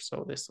symmetry here.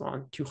 So this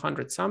one,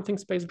 200 something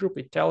space group,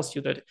 it tells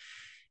you that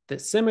the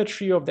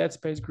symmetry of that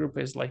space group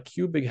is like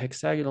cubic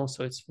hexagonal,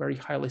 so it's very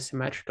highly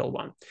symmetrical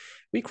one.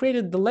 We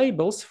created the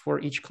labels for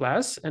each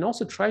class and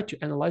also tried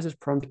to analyze it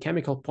from the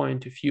chemical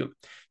point of view,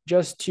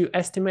 just to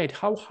estimate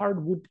how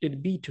hard would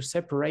it be to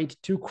separate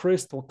two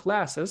crystal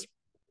classes,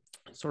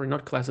 sorry,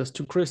 not classes,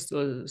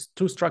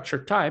 two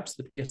structure types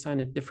that we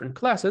assign at different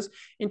classes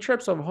in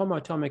terms of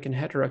homoatomic and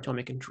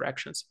heteroatomic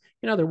interactions.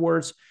 In other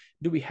words,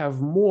 do we have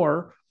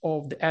more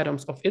of the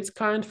atoms of its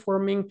kind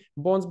forming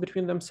bonds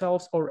between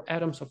themselves or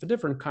atoms of a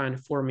different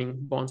kind forming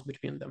bonds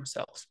between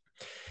themselves?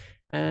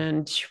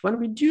 And when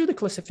we do the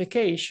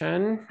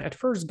classification, at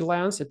first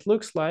glance, it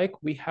looks like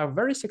we have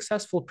very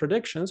successful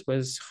predictions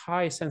with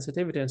high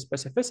sensitivity and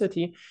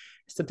specificity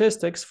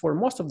statistics for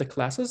most of the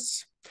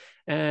classes.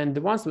 And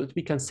the ones that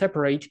we can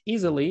separate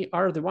easily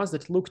are the ones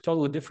that look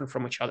totally different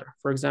from each other.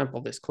 For example,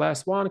 this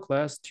class 1,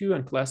 class 2,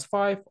 and class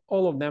 5,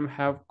 all of them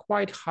have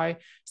quite high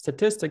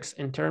statistics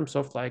in terms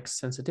of like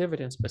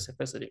sensitivity and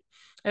specificity.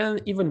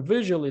 And even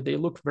visually, they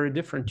look very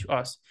different to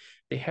us.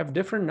 They have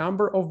different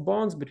number of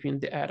bonds between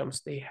the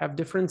atoms. They have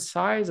different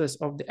sizes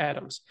of the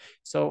atoms.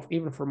 So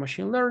even for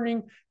machine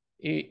learning,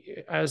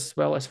 as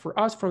well as for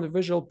us from the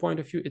visual point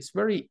of view, it's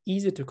very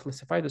easy to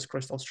classify this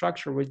crystal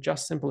structure with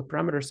just simple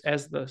parameters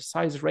as the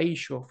size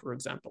ratio, for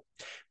example.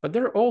 But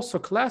there are also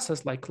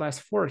classes like class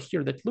 4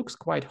 here that looks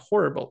quite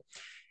horrible.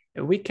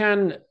 We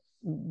can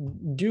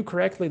do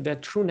correctly the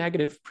true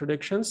negative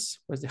predictions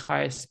with the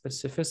highest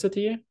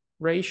specificity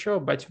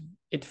ratio, but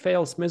it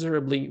fails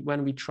miserably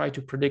when we try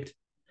to predict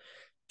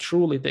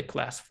truly the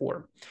class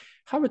 4.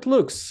 How it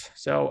looks,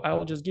 so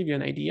I'll just give you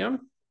an idea.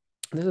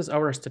 This is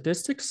our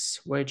statistics,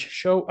 which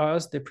show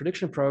us the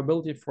prediction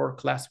probability for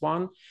class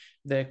 1,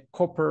 the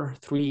copper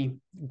 3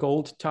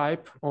 gold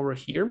type over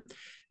here.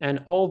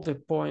 And all the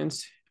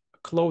points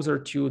closer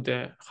to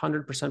the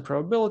 100%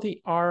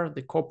 probability are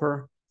the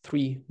copper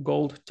 3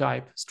 gold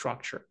type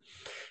structure.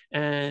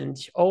 And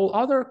all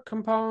other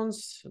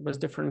compounds with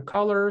different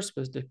colors,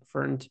 with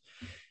different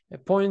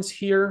points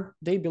here,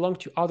 they belong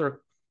to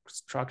other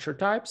structure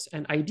types,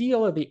 and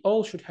ideally they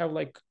all should have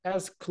like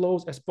as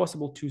close as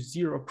possible to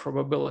 0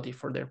 probability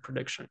for their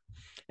prediction.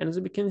 And as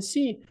we can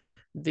see,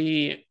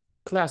 the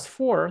class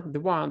 4, the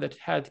one that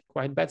had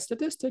quite bad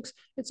statistics,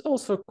 it's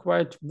also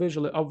quite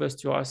visually obvious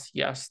to us,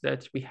 yes,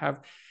 that we have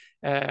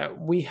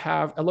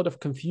a lot of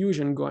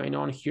confusion going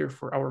on here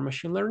for our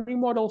machine learning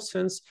model,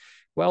 since,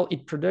 well,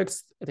 it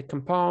predicts the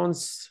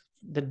compounds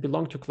that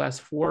belong to class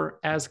 4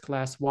 as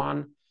class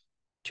 1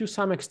 to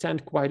some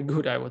extent quite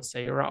good, I would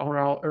say,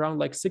 around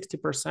like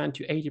 60%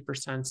 to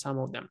 80%, some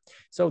of them.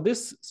 So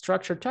this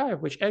structure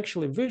type, which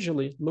actually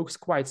visually looks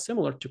quite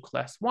similar to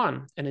class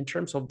 1, and in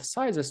terms of the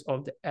sizes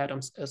of the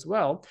atoms as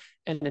well,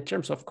 and in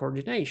terms of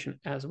coordination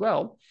as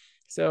well,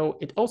 so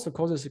it also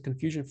causes a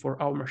confusion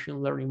for our machine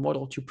learning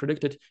model to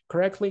predict it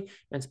correctly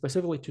and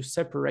specifically to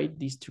separate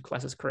these two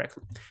classes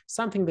correctly.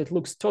 Something that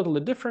looks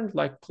totally different,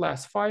 like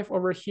class 5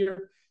 over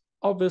here,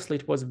 obviously,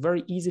 it was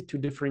very easy to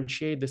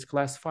differentiate this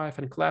class 5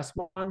 and class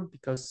 1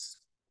 because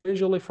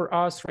visually for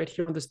us right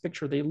here in this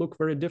picture, they look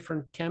very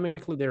different.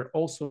 Chemically, they're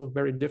also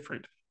very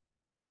different.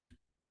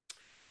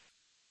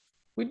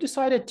 We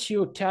decided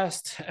to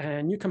test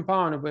a new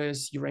compound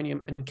with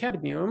uranium and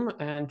cadmium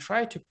and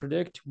try to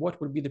predict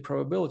what would be the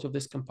probability of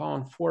this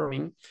compound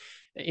forming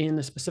in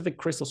a specific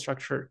crystal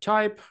structure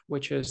type,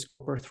 which is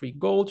copper 3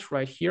 gold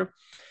right here.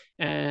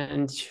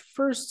 And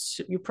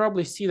first, you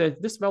probably see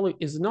that this value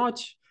is not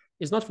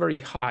very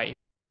high.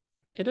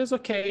 It is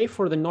okay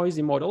for the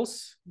noisy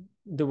models,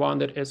 the one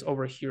that is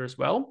over here as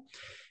well.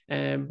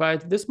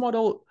 But this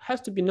model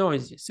has to be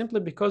noisy simply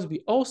because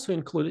we also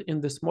included in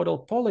this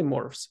model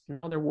polymorphs. In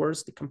other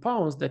words, the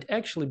compounds that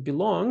actually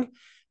belong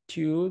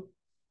to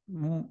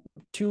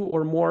 2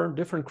 or more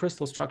different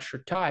crystal structure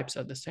types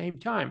at the same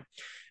time.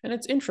 And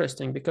it's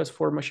interesting because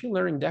for machine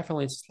learning,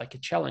 definitely it's like a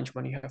challenge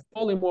when you have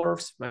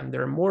polymorphs, when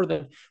there are more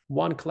than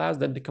one class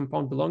that the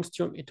compound belongs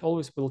to, it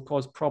always will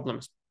cause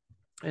problems.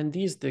 And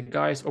the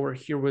guys over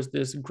here with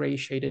this gray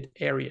shaded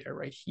area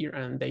right here,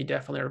 and they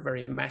definitely are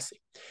very messy.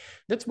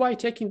 That's why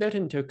taking that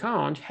into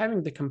account,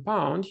 having the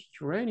compound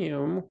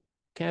uranium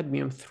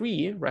cadmium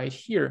 3 right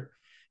here,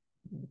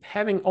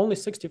 having only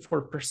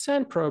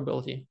 64%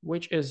 probability,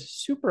 which is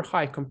super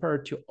high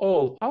compared to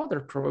all other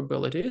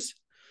probabilities,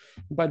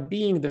 but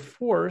being the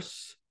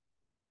 4th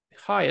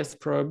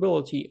highest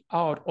probability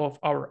out of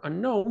our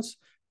unknowns,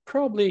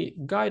 probably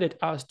guided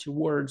us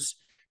towards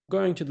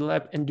going to the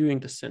lab and doing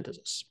the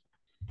synthesis.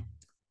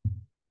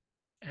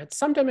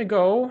 Some time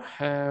ago,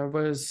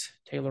 with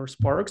Taylor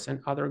Sparks and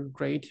other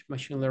great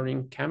machine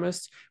learning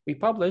chemists, we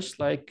published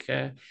like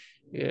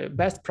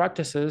best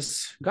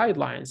practices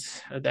guidelines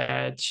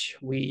that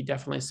we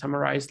definitely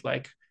summarized,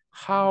 like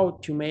how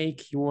to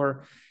make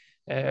your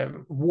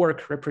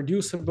work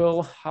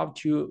reproducible, how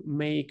to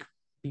make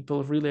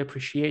people really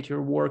appreciate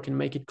your work and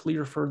make it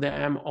clear for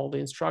them, all the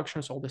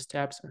instructions, all the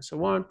steps, and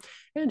so on.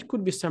 And it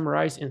could be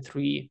summarized in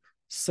 3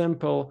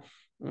 simple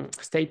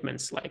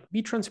statements, like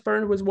be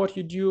transparent with what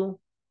you do,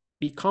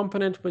 be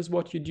competent with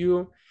what you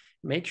do,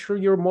 make sure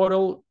your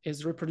model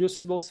is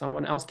reproducible.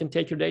 Someone else can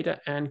take your data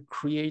and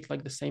create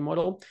like the same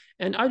model.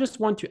 And I just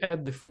want to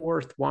add the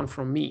 4th one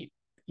from me.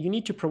 You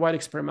need to provide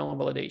experimental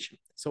validation.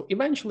 So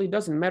eventually it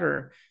doesn't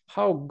matter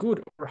how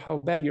good or how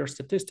bad your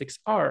statistics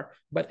are,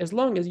 but as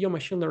long as your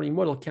machine learning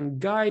model can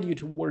guide you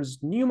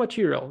towards new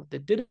material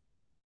that didn't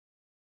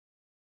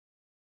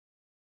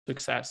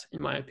success,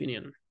 in my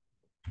opinion.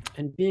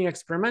 And being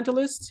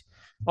experimentalist,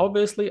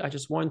 obviously, I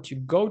just want to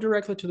go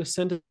directly to the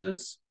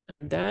synthesis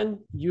and then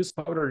use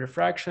powder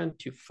diffraction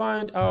to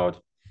find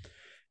out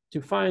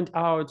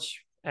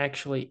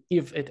actually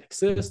if it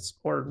exists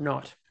or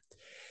not.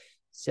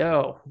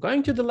 So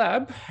going to the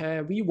lab,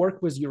 we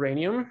work with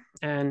uranium.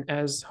 And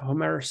as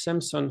Homer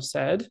Simpson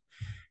said,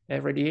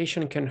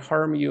 radiation can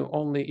harm you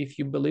only if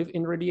you believe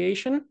in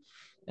radiation.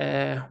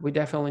 We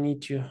definitely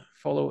need to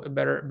follow a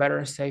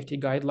better safety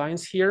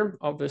guidelines here.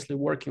 Obviously,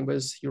 working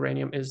with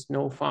uranium is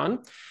no fun.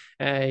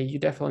 You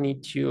definitely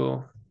need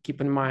to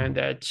keep in mind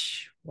that,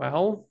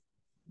 well,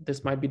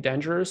 this might be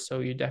dangerous. So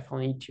you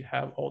definitely need to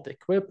have all the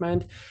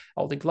equipment,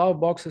 all the glove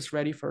boxes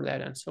ready for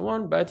that and so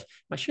on. But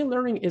machine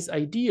learning is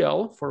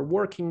ideal for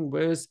working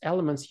with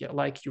elements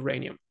like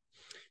uranium,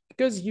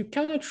 because you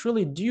cannot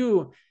really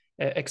do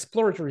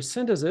exploratory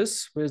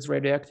synthesis with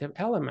radioactive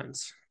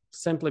elements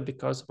simply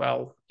because,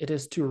 well, it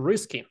is too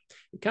risky.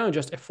 You cannot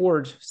just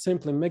afford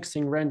simply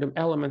mixing random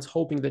elements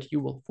hoping that you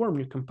will form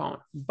new compound.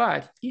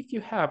 But if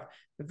you have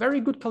a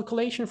very good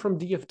calculation from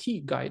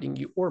DFT guiding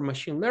you or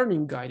machine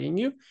learning guiding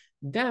you,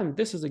 then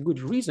this is a good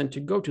reason to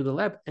go to the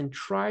lab and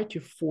try to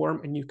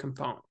form a new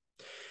compound.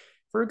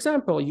 For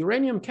example,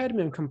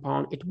 uranium-cadmium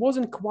compound, it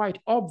wasn't quite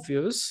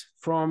obvious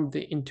from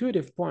the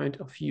intuitive point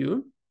of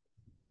view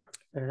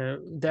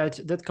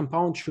that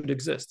compound should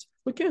exist.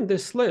 Looking at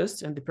this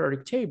list and the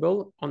periodic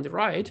table on the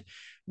right,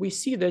 we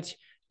see that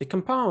the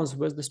compounds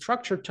with the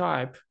structure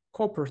type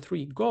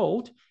copper-3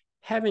 gold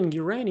having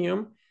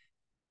uranium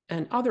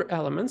and other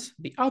elements,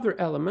 the other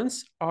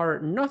elements are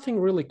nothing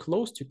really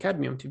close to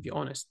cadmium, to be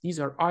honest. These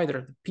are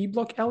either the p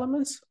block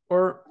elements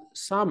or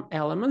some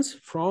elements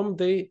from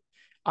the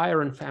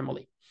iron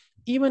family.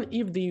 Even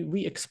if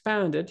we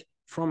expanded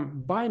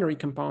from binary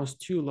compounds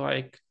to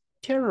like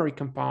ternary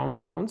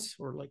compounds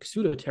or like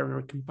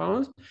pseudo-ternary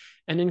compounds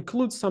and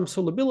include some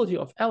solubility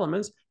of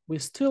elements, we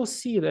still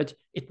see that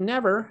it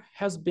never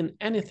has been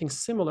anything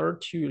similar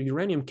to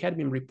uranium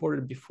cadmium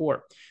reported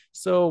before.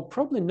 So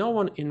probably no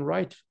one in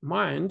right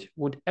mind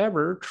would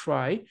ever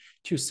try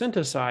to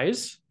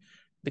synthesize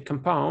the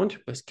compound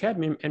with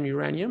cadmium and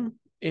uranium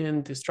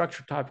in the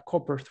structure type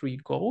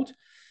copper-3 gold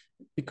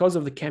because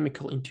of the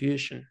chemical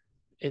intuition.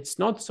 It's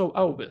not so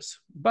obvious,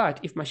 but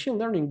if machine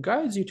learning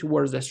guides you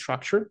towards that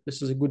structure,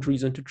 this is a good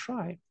reason to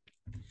try.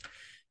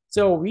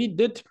 So we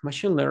did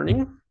machine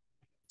learning,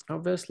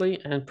 obviously,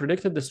 and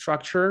predicted the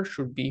structure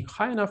should be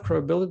high enough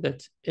probability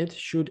that it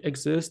should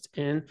exist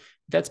in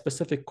that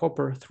specific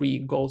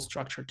copper-3 gold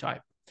structure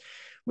type.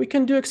 We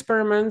can do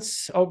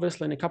experiments,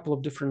 obviously, in a couple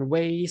of different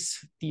ways.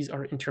 These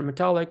are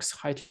intermetallics,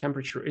 high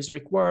temperature is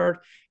required.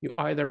 You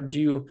either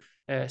do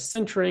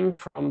sintering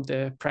from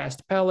the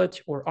pressed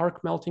pellet or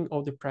arc melting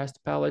of the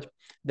pressed pellet.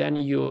 Then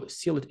you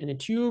seal it in a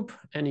tube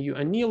and you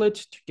anneal it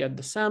to get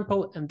the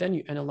sample, and then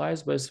you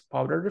analyze with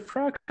powder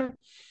diffraction.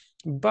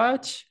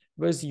 But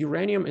with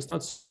uranium, it's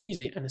not so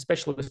easy, and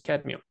especially with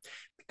cadmium,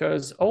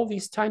 because all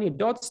these tiny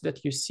dots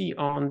that you see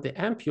on the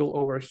ampule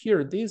over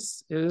here,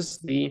 this is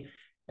the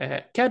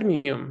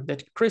cadmium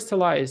that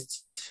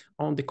crystallized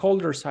on the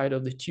colder side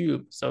of the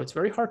tube. So it's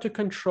very hard to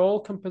control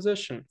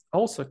composition.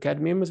 Also,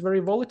 cadmium is a very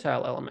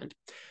volatile element.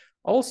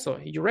 Also,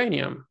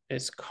 uranium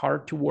is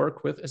hard to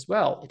work with as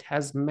well. It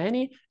has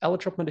many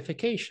allotrope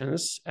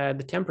modifications at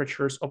the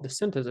temperatures of the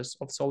synthesis,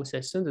 of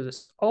solid-state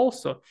synthesis.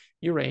 Also,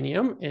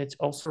 uranium, it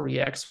also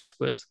reacts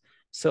with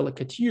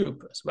silica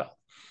tube as well.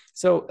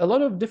 So a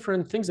lot of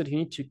different things that you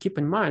need to keep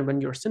in mind when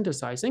you're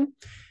synthesizing.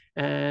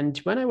 And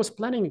when I was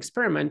planning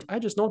experiment, I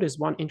just noticed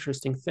one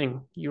interesting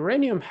thing.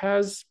 Uranium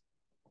has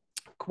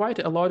quite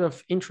a lot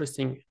of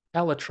interesting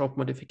allotrope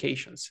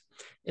modifications.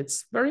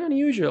 It's very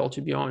unusual,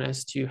 to be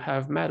honest, to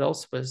have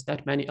metals with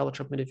that many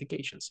allotrope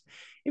modifications.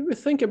 If we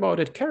think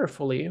about it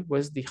carefully,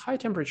 with the high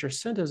temperature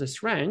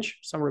synthesis range,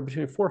 somewhere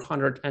between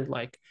 400 and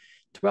like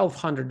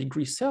 1200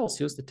 degrees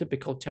Celsius, the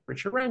typical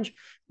temperature range,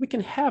 we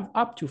can have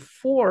up to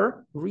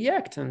 4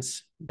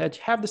 reactants that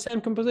have the same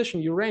composition,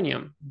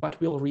 uranium,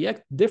 but will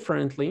react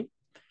differently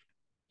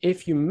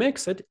if you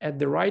mix it at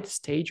the right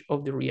stage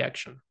of the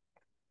reaction.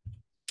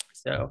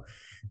 So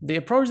the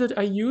approach that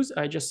I use,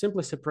 I just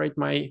simply separate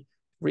my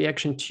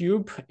reaction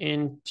tube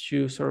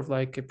into sort of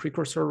like a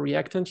precursor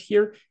reactant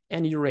here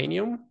and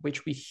uranium,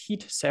 which we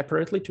heat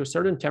separately to a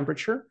certain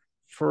temperature.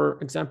 For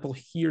example,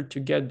 here to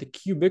get the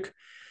cubic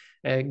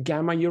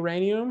gamma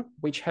uranium,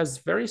 which has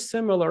very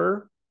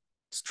similar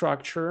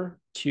structure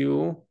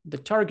to the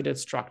targeted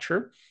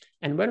structure.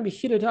 And when we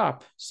heat it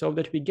up so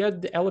that we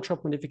get the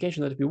allotrope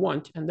modification that we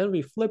want, and then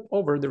we flip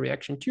over the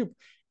reaction tube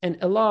and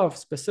allow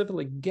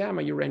specifically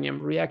gamma uranium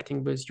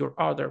reacting with your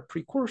other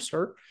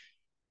precursor,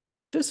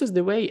 this is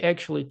the way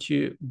actually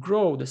to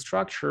grow the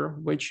structure,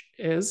 which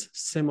is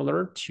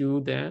similar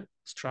to the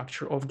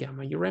structure of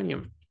gamma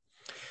uranium.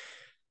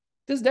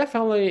 This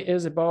definitely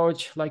is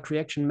about like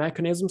reaction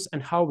mechanisms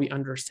and how we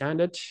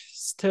understand it.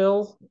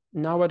 Still,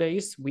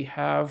 nowadays, we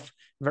have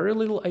very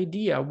little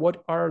idea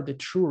what are the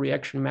true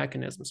reaction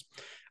mechanisms.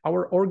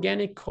 Our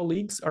organic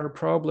colleagues are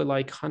probably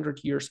like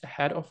 100 years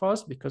ahead of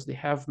us because they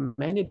have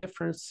many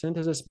different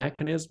synthesis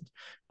mechanisms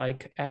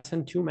like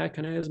SN2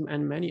 mechanism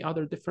and many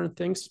other different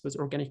things with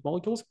organic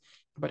molecules.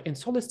 But in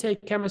solid state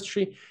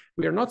chemistry,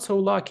 we are not so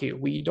lucky.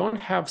 We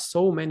don't have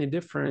so many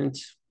different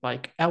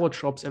like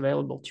allotropes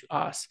available to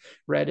us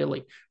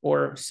readily,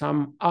 or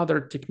some other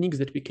techniques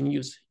that we can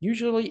use.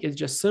 Usually it's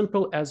just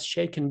simple as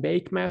shake and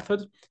bake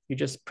method. You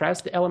just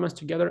press the elements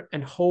together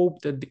and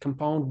hope that the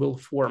compound will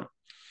form.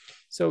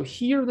 So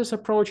here, this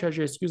approach, I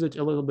just use it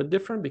a little bit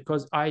different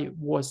because I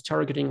was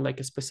targeting like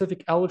a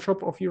specific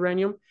allotrope of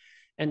uranium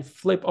and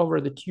flip over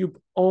the tube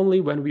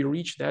only when we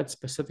reach that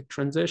specific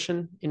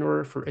transition in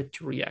order for it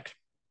to react.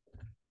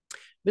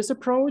 This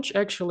approach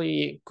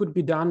actually could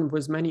be done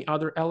with many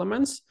other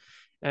elements,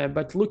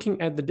 but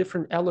looking at the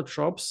different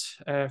allotropes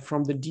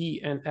from the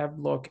D and F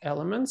block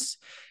elements,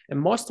 and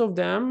most of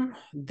them,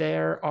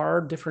 there are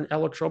different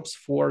allotropes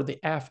for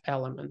the F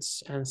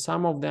elements, and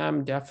some of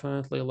them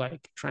definitely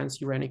like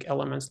transuranic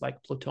elements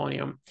like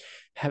plutonium,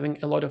 having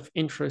a lot of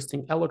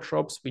interesting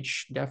allotropes,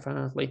 which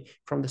definitely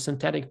from the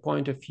synthetic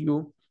point of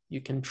view,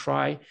 you can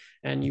try,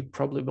 and you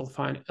probably will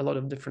find a lot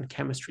of different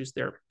chemistries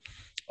there.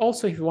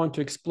 Also, if you want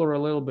to explore a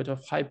little bit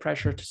of high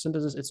pressure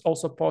synthesis, it's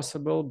also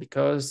possible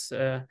because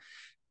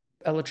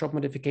allotrope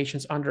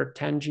modifications under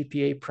 10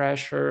 GPa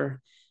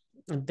pressure,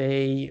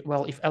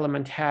 if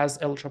element has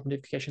allotrope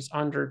modifications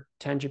under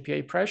 10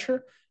 GPa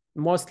pressure,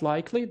 most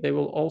likely they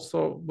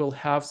will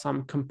have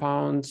some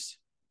compounds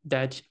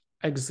that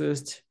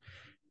exist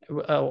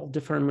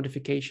different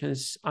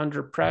modifications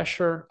under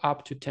pressure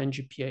up to 10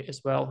 GPa as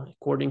well,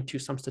 according to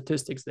some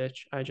statistics that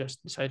I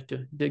just decided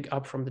to dig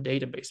up from the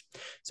database.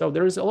 So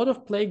there is a lot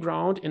of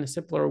playground in a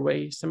similar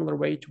way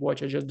to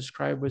what I just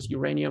described with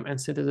uranium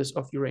and synthesis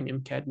of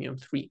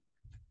uranium-cadmium-3.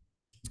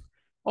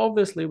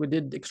 Obviously, we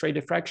did X-ray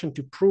diffraction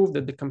to prove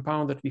that the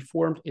compound that we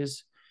formed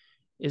is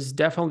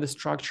definitely the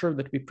structure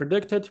that we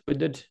predicted. We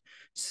did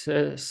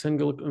not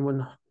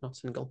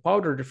single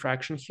powder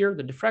diffraction here.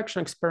 The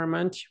diffraction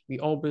experiment, we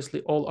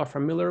obviously all are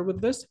familiar with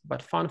this,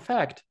 but fun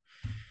fact,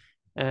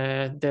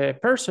 the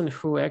person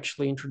who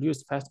actually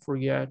introduced fast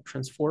Fourier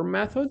transform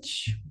method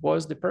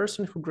was the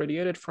person who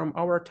graduated from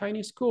our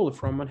tiny school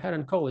from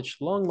Manhattan College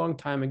long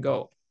time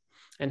ago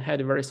and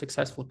had a very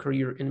successful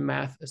career in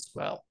math as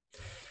well.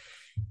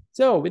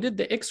 So we did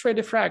the X-ray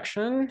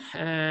diffraction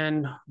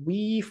and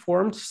we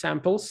formed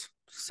samples.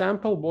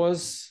 Sample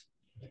was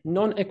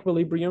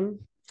non-equilibrium.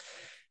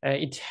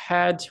 It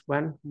had,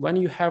 when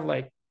you have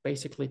like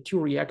basically two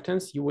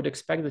reactants, you would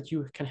expect that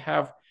you can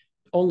have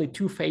only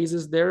two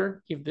phases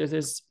there if this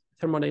is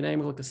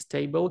thermodynamically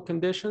stable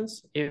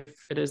conditions, if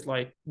it is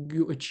like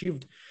you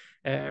achieved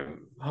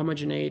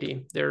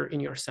homogeneity there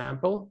in your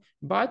sample.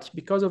 But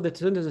because of the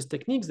synthesis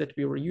techniques that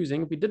we were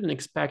using, we didn't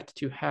expect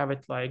to have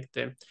it like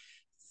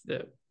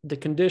the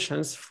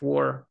conditions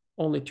for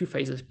only two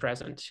phases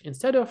present.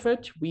 Instead of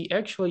it, we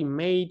actually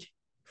made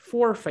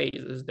four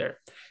phases there.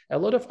 A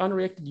lot of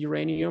unreacted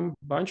uranium,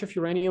 bunch of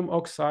uranium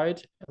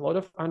oxide, a lot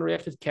of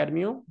unreacted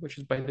cadmium, which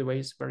is, by the way,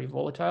 is very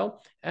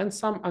volatile, and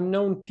some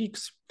unknown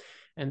peaks.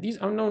 And these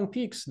unknown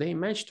peaks, they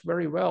matched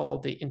very well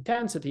the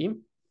intensity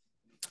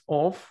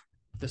of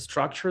the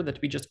structure that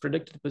we just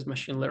predicted with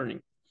machine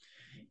learning.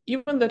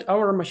 Even that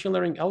our machine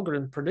learning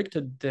algorithm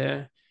predicted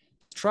the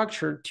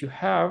structure to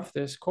have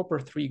this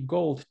copper-3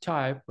 gold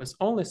type was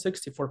only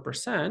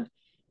 64%,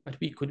 but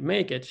we could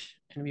make it,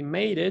 and we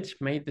made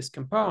this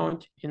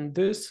compound in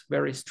this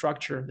very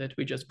structure that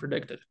we just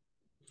predicted.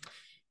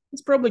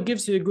 This probably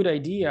gives you a good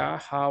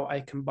idea how I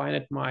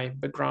combined my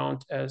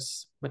background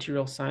as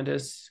material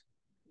scientist,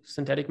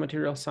 synthetic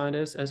material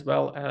scientist, as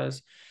well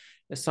as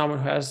someone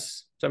who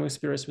has some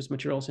experience with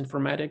materials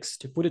informatics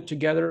to put it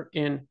together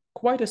in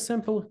quite a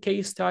simple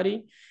case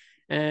study.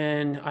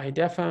 And I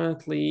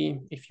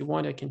definitely, if you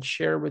want, I can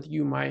share with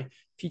you my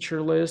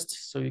feature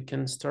list so you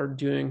can start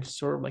doing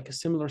sort of like a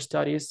similar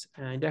studies.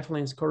 And I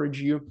definitely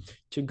encourage you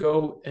to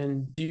go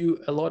and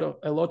do a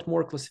lot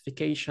more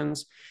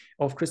classifications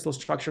of crystal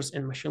structures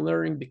in machine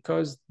learning,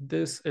 because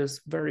this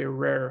is very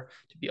rare,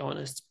 to be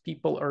honest.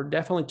 People are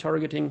definitely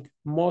targeting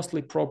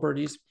mostly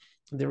properties.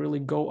 They really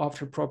go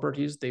after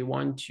properties. They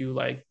want to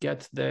like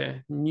get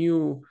the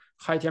new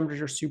high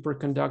temperature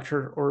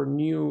superconductor or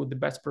the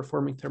best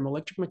performing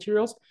thermoelectric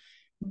materials.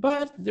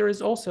 But there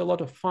is also a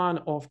lot of fun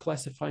of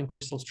classifying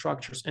crystal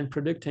structures and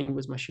predicting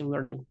with machine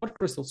learning what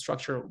crystal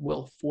structure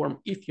will form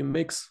if you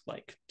mix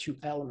like two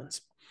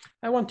elements.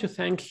 I want to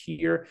thank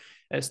here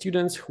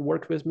students who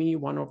worked with me,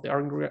 one of the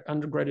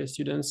undergraduate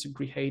students,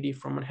 Grihady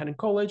from Manhattan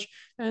College,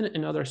 and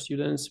another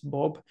student,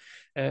 Bob,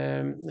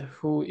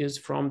 who is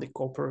from the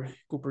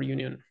Cooper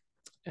Union.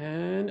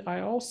 And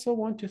I also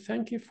want to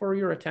thank you for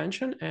your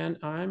attention, and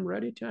I'm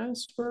ready to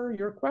answer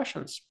your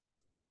questions.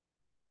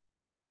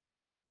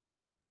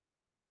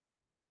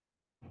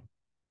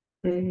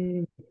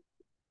 Hey.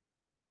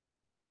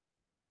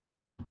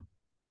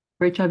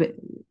 Great job.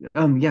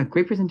 Yeah,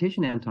 great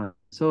presentation, Anton.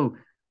 So,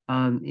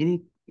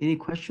 any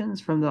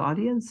questions from the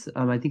audience?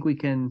 I think we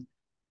can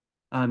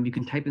you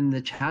can type in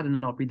the chat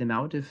and I'll read them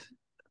out if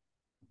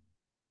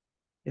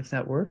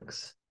that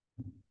works.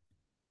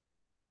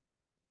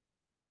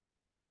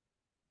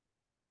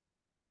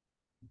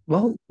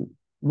 Well,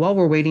 while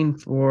we're waiting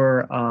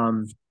for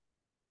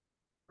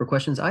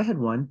questions, I had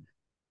one.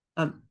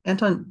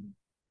 Anton,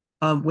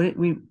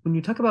 when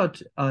you talk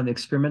about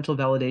experimental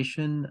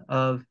validation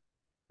of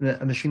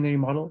a machine learning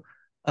model,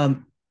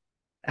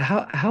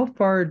 how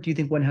far do you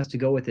think one has to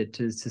go with it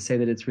to say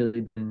that it's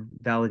really been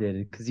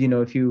validated? Because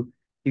if you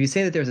if you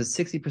say that there's a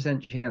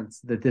 60% chance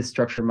that this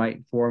structure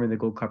might form in the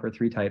gold copper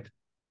 3 type,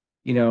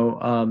 you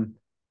know,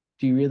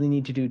 do you really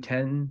need to do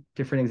 10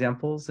 different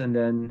examples and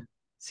then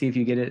see if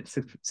you get it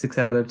six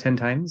out of 10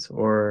 times?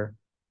 Or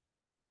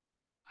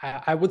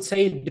I would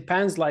say it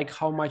depends like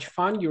how much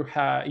fun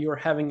you're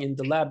having in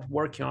the lab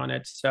working on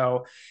it.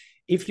 So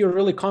if you're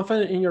really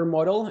confident in your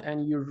model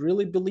and you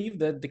really believe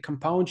that the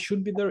compound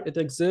should be there, it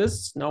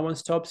exists, no one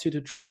stops you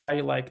to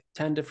try like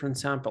 10 different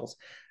samples.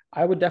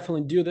 I would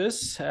definitely do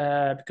this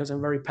because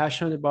I'm very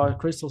passionate about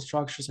crystal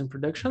structures and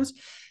predictions.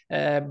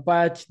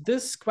 But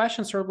this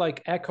question sort of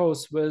like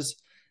echoes with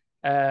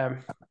um,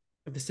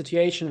 the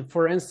situation.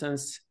 For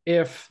instance,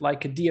 if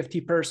like a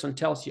DFT person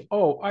tells you,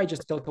 oh, I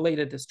just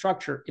calculated the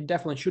structure, it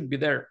definitely should be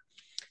there.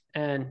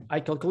 And I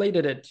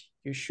calculated it.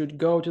 You should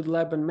go to the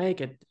lab and make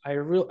it. I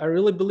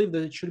really believe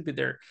that it should be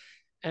there.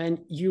 And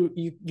you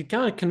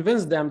cannot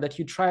convince them that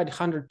you tried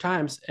 100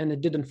 times and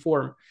it didn't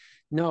form.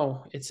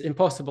 No, it's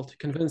impossible to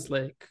convince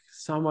like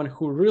someone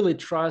who really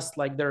trusts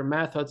like their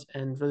methods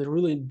and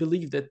really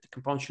believe that the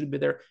compound should be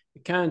there.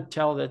 You can't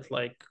tell that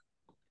like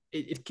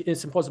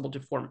it's impossible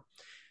to form.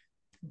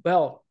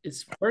 Well,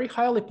 it's very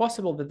highly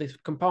possible that this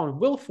compound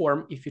will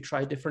form if you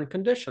try different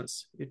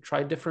conditions, you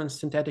try different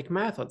synthetic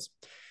methods.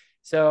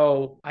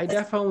 So I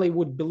definitely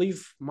would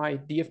believe my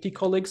DFT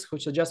colleagues who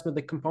suggest me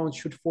the compound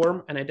should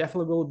form, and I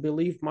definitely will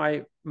believe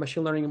my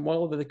machine learning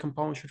model that the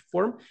compound should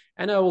form.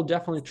 And I will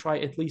definitely try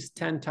at least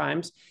 10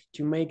 times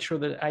to make sure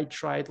that I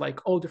tried like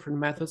all different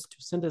methods to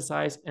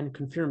synthesize and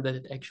confirm that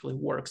it actually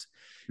works.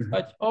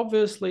 But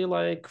obviously,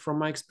 like from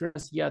my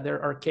experience, yeah,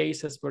 there are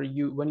cases where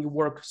when you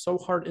work so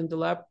hard in the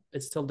lab,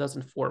 it still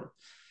doesn't form.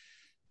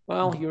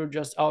 Well, you're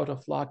just out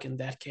of luck in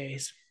that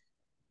case.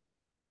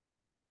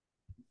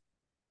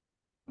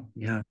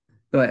 yeah,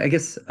 so I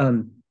guess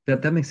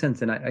that makes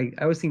sense. And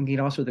I was thinking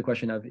also the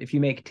question of if you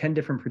make 10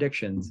 different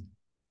predictions,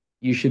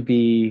 you should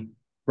be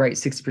right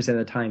 60%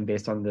 of the time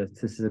based on the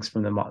statistics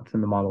from the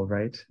model,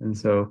 right? And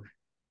so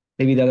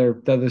maybe the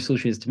other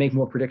solution is to make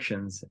more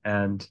predictions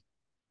and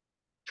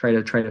try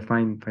to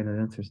find those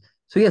answers.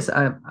 So yes,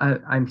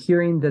 I'm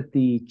hearing that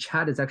the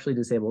chat is actually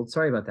disabled.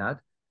 Sorry about that.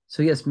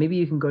 So yes, maybe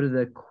you can go to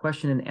the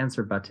question and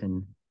answer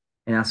button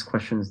and ask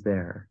questions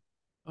there.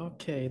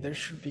 Okay, there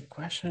should be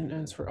question and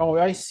answer. Oh,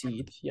 I see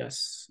it.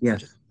 Yes,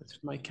 it's Yes.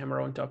 just my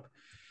camera on top.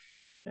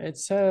 It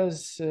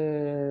says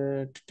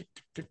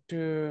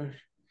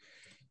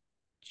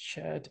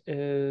chat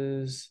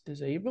is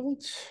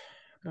disabled.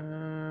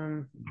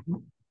 Um,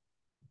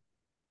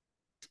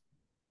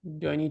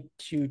 do I need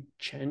to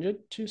change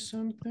it to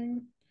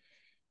something?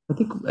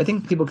 I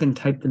think people can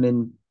type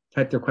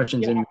their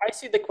questions Yeah, in. I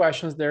see the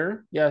questions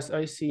there. Yes,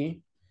 I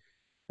see.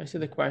 I see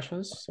the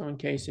questions. So in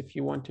case if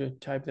you want to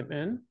type them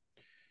in,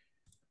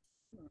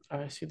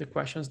 I see the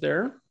questions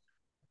there.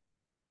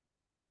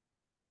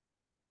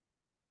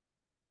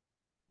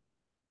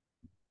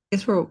 I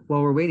guess while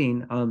we're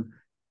waiting,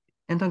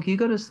 Anton, can you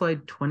go to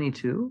slide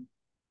 22?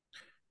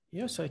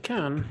 Yes, I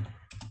can.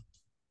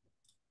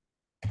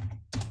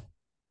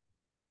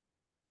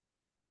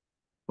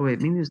 Oh wait,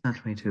 maybe it's not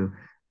 22.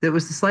 That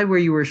was the slide where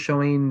you were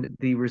showing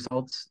the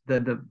results.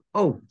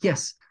 Oh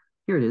yes,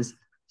 here it is.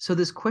 So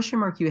this question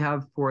mark you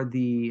have for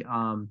the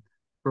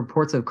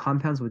reports of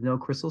compounds with no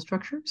crystal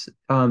structures.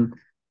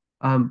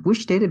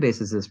 Which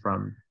database is this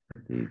from?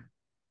 The,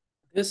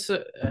 This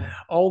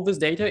all this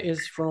data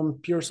is from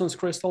Pearson's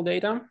crystal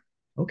data.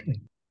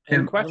 okay.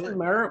 And question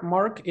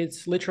mark,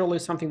 it's literally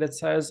something that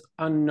says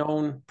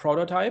unknown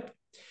prototype,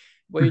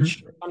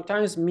 which Mhm.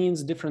 sometimes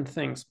means different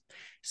things.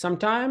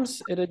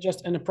 Sometimes it is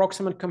just an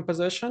approximate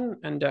composition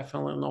and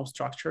definitely no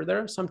structure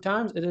there.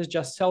 Sometimes it is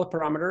just cell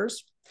parameters,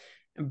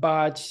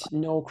 but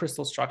no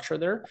crystal structure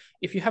there.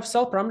 If you have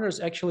cell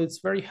parameters, actually, it's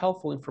very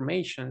helpful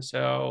information.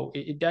 So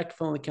it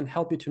definitely can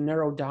help you to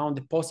narrow down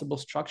the possible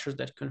structures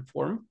that can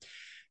form.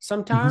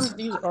 Sometimes Mhm.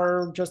 these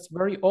are just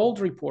very old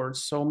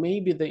reports, so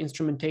maybe the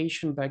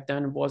instrumentation back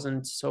then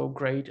wasn't so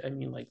great. I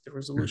mean, like the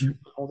resolution,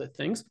 Mhm. all the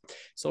things.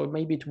 So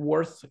maybe it's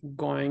worth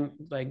going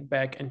like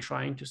back and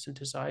trying to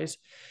synthesize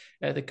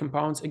the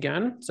compounds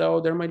again. So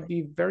there might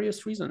be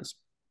various reasons.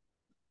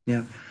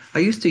 Yeah, I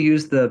used to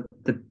use the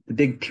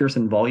big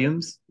Pearson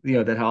volumes,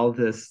 that have all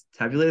this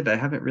tabulated, but I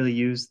haven't really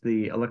used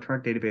the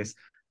electronic database.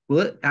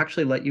 Will it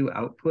actually let you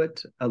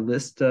output a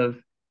list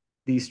of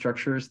these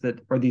structures that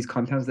or these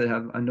compounds that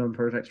have unknown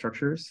prototype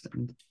structures?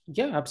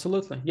 Yeah,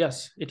 absolutely.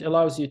 Yes, it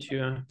allows you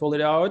to pull it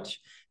out,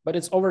 but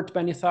it's over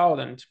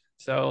 20,000.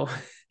 So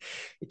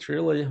it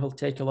really will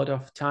take a lot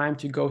of time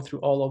to go through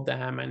all of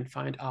them and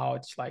find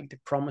out like the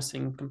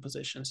promising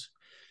compositions.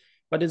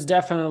 But it's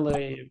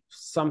definitely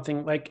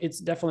something like it's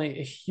definitely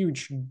a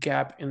huge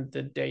gap in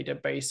the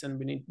database, and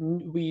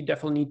we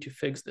definitely need to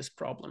fix this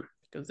problem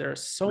because there are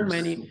so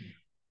many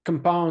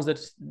compounds that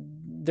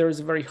there is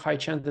a very high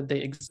chance that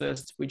they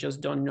exist. We just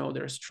don't know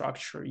their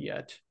structure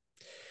yet.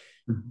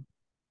 Mhm.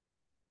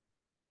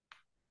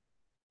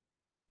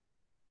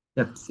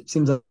 That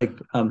seems like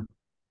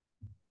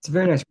it's a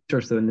very nice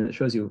resource though, and it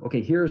shows you,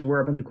 okay, here's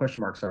where a bunch of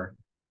question marks are.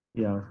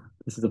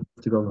 This is a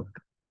to go look.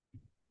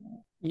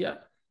 Yeah.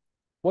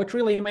 what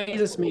really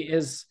amazes me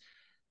is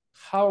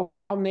how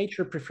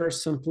nature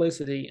prefers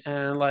simplicity,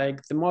 and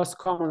like the most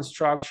common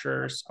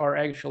structures are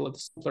actually the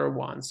simpler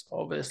ones,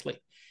 obviously.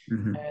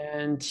 Mhm.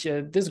 And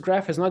this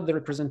graph is not the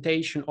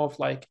representation of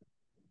like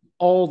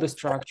all the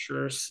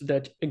structures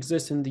that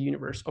exist in the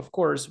universe. Of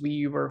course,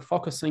 we were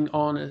focusing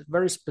on a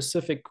very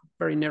specific,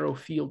 very narrow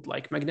field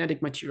like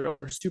magnetic material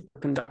or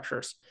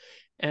superconductors.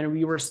 And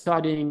we were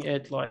studying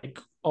it like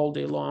all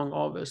day long,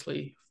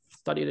 obviously,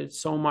 studied it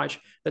so much.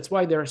 That's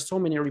why there are so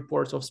many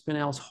reports of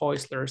spinels,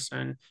 Heuslers,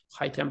 and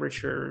high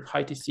temperature,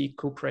 high TC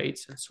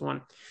cuprates, and so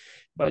on.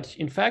 But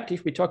in fact,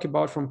 if we talk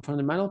about from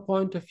fundamental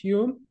point of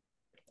view,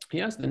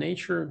 yes, the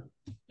nature,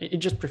 it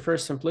just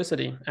prefers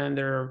simplicity, and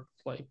they're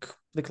like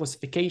the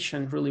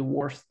classification really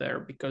worth there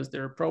because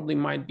there probably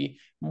might be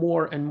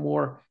more and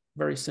more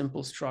very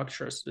simple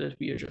structures that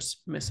we are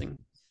just missing.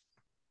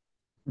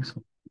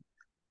 Excellent.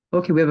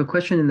 Okay, we have a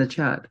question in the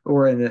chat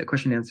or in the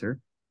question answer.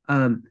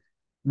 Um,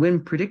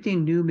 when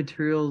predicting new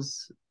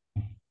materials,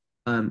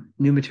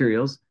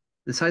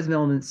 the size of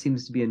elements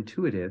seems to be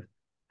intuitive.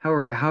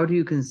 How do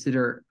you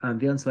consider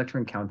valence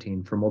electron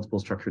counting for multiple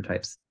structure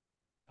types?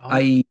 Oh.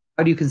 I.e.,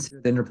 how do you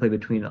consider the interplay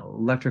between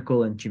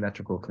electrical and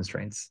geometrical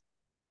constraints?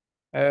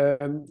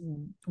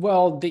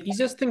 Well, the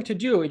easiest thing to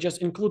do is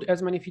just include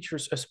as many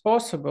features as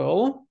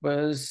possible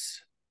with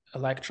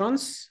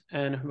electrons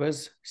and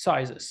with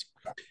sizes.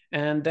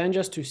 And then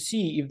just to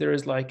see if there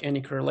is like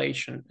any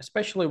correlation,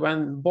 especially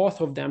when both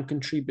of them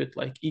contribute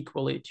like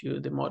equally to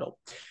the model.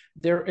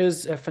 There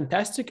is a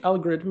fantastic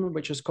algorithm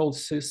which is called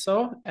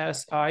SISO,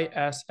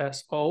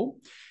 SISSO,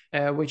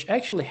 which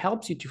actually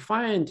helps you to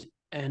find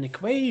an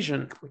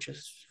equation, which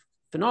is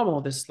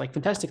phenomenal. This is like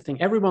fantastic thing.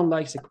 Everyone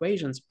likes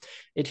equations.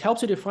 It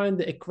helps you to find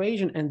the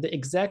equation and the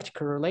exact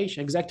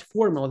correlation, exact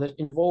formula that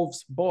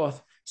involves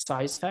both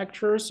size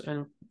factors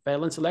and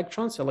valence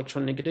electrons,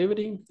 electron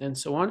negativity, and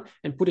so on,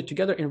 and put it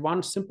together in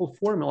one simple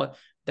formula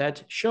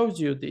that shows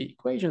you the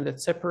equation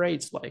that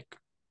separates like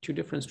two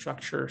different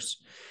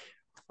structures.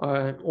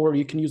 Or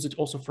you can use it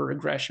also for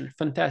regression.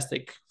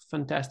 Fantastic,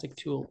 fantastic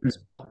tool.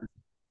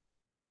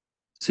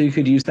 So you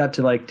could use that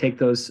to like take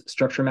those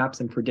structure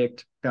maps and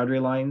predict boundary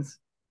lines.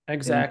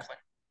 Exactly,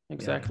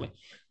 exactly.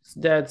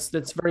 Yeah.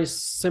 That's very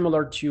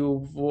similar to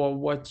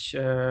what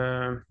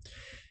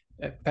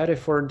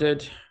Pettifor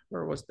did.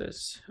 Where was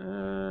this?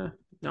 Now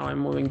I'm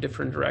moving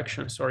different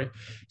direction. Sorry.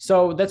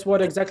 So that's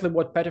exactly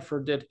what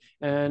Pettifor did.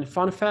 And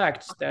fun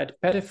fact that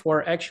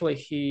Pettifor actually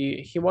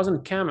he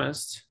wasn't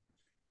chemist,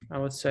 I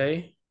would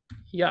say.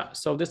 Yeah,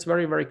 so this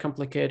very, very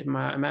complicated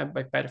map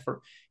by Pettifor.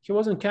 He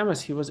wasn't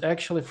chemist, he was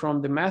actually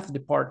from the math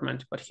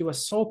department, but he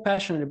was so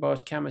passionate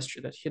about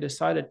chemistry that he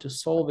decided to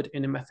solve it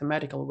in a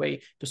mathematical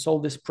way to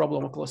solve this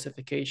problem of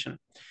classification.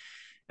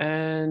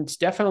 And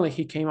definitely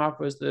he came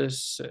up with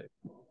this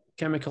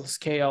chemical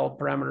scale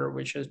parameter,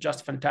 which is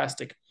just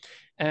fantastic.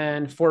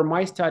 And for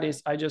my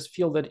studies, I just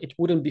feel that it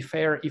wouldn't be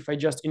fair if I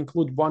just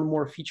include one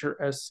more feature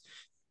as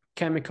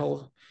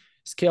chemical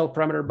scale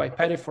parameter by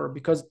Pettifor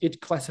because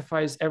it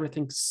classifies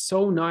everything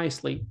so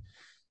nicely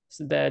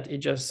so that it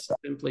just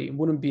simply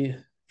wouldn't be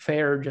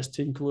fair just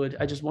to include.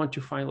 I just want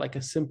to find like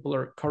a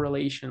simpler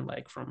correlation,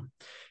 like from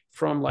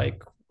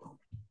like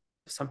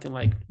something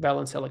like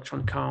valence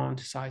electron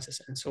count,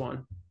 sizes, and so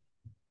on.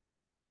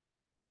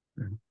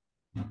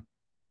 Mm-hmm.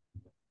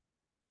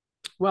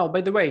 Well,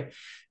 by the way,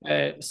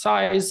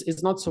 size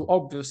is not so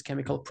obvious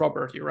chemical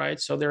property, right?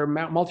 So there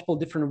are multiple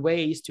different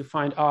ways to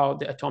find out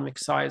the atomic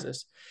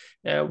sizes.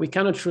 We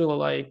cannot really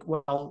like,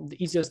 well,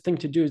 the easiest thing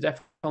to do is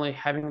definitely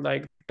having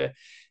like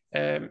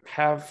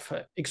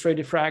have X-ray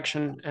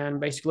diffraction and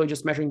basically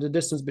just measuring the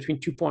distance between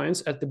 2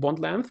 points at the bond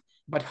length.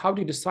 But how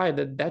do you decide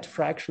that that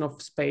fraction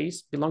of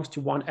space belongs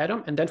to one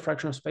atom and that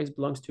fraction of space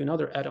belongs to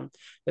another atom?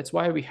 That's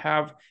why we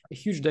have a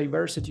huge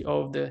diversity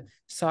of the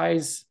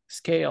size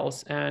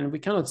scales, and we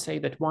cannot say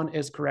that one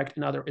is correct,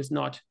 another is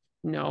not.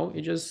 No,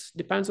 it just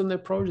depends on the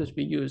approach that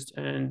we used,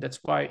 and that's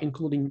why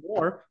including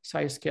more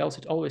size scales,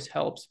 it always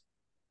helps.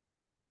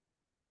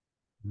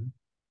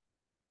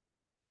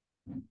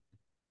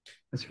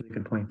 That's a really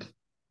good point.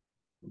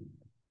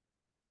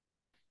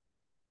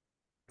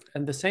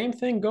 And the same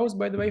thing goes,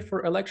 by the way,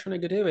 for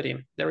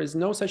electronegativity. There is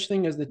no such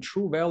thing as the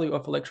true value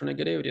of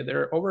electronegativity.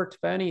 There are over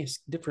 20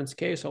 different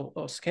scales of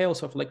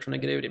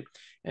electronegativity.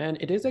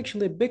 And it is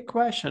actually a big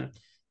question.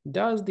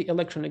 Does the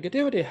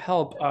electronegativity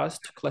help us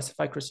to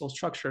classify crystal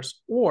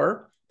structures,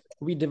 or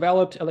we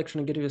developed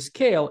electronegativity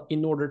scale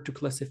in order to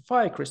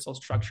classify crystal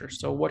structures?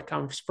 So what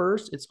comes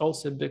first? It's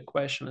also a big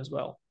question as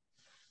well.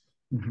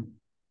 Mm-hmm.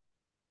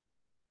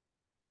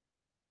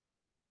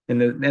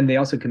 And they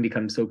also can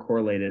become so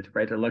correlated,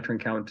 right? Electron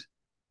count,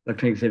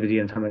 electron activity,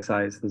 and atomic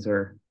size. Those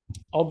are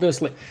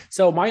obviously.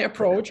 So my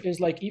approach is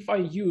like if I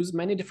use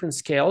many different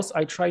scales,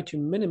 I try to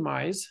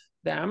minimize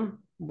them.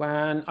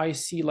 When I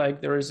see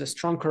like there is a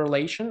strong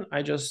correlation,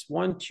 I just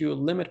want to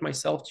limit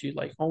myself to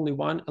like only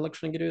one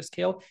electronegativity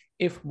scale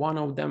if one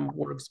of them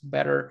works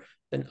better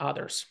than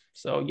others.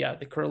 So yeah,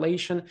 the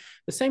correlation,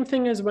 the same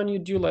thing as when you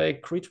do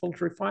like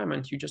Rietveld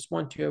refinement, you just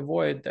want to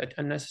avoid that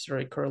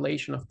unnecessary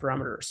correlation of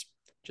parameters.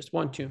 just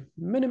want to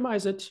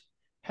minimize it,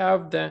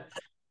 have the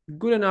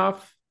good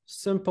enough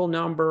simple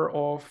number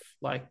of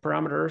like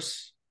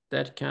parameters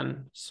that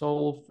can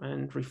solve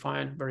and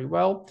refine very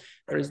well.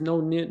 There is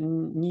no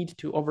need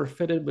to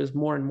overfit it with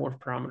more and more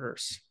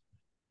parameters.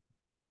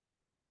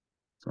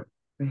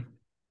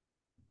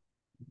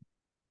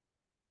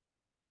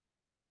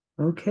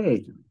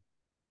 Okay.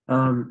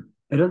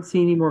 I don't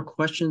see any more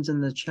questions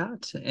in the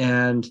chat,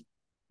 and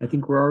I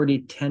think we're already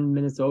 10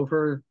 minutes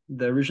over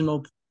the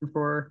original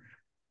for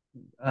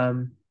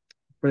um,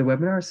 the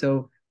webinar.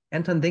 So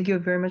Anton, thank you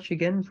very much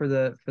again for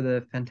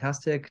the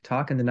fantastic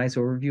talk and the nice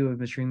overview of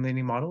machine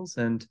learning models.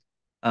 And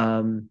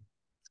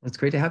it's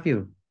great to have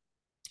you.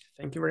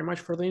 Thank you very much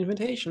for the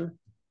invitation.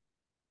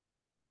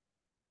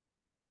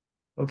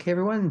 Okay,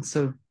 everyone.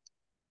 So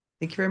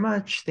thank you very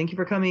much. Thank you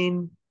for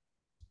coming.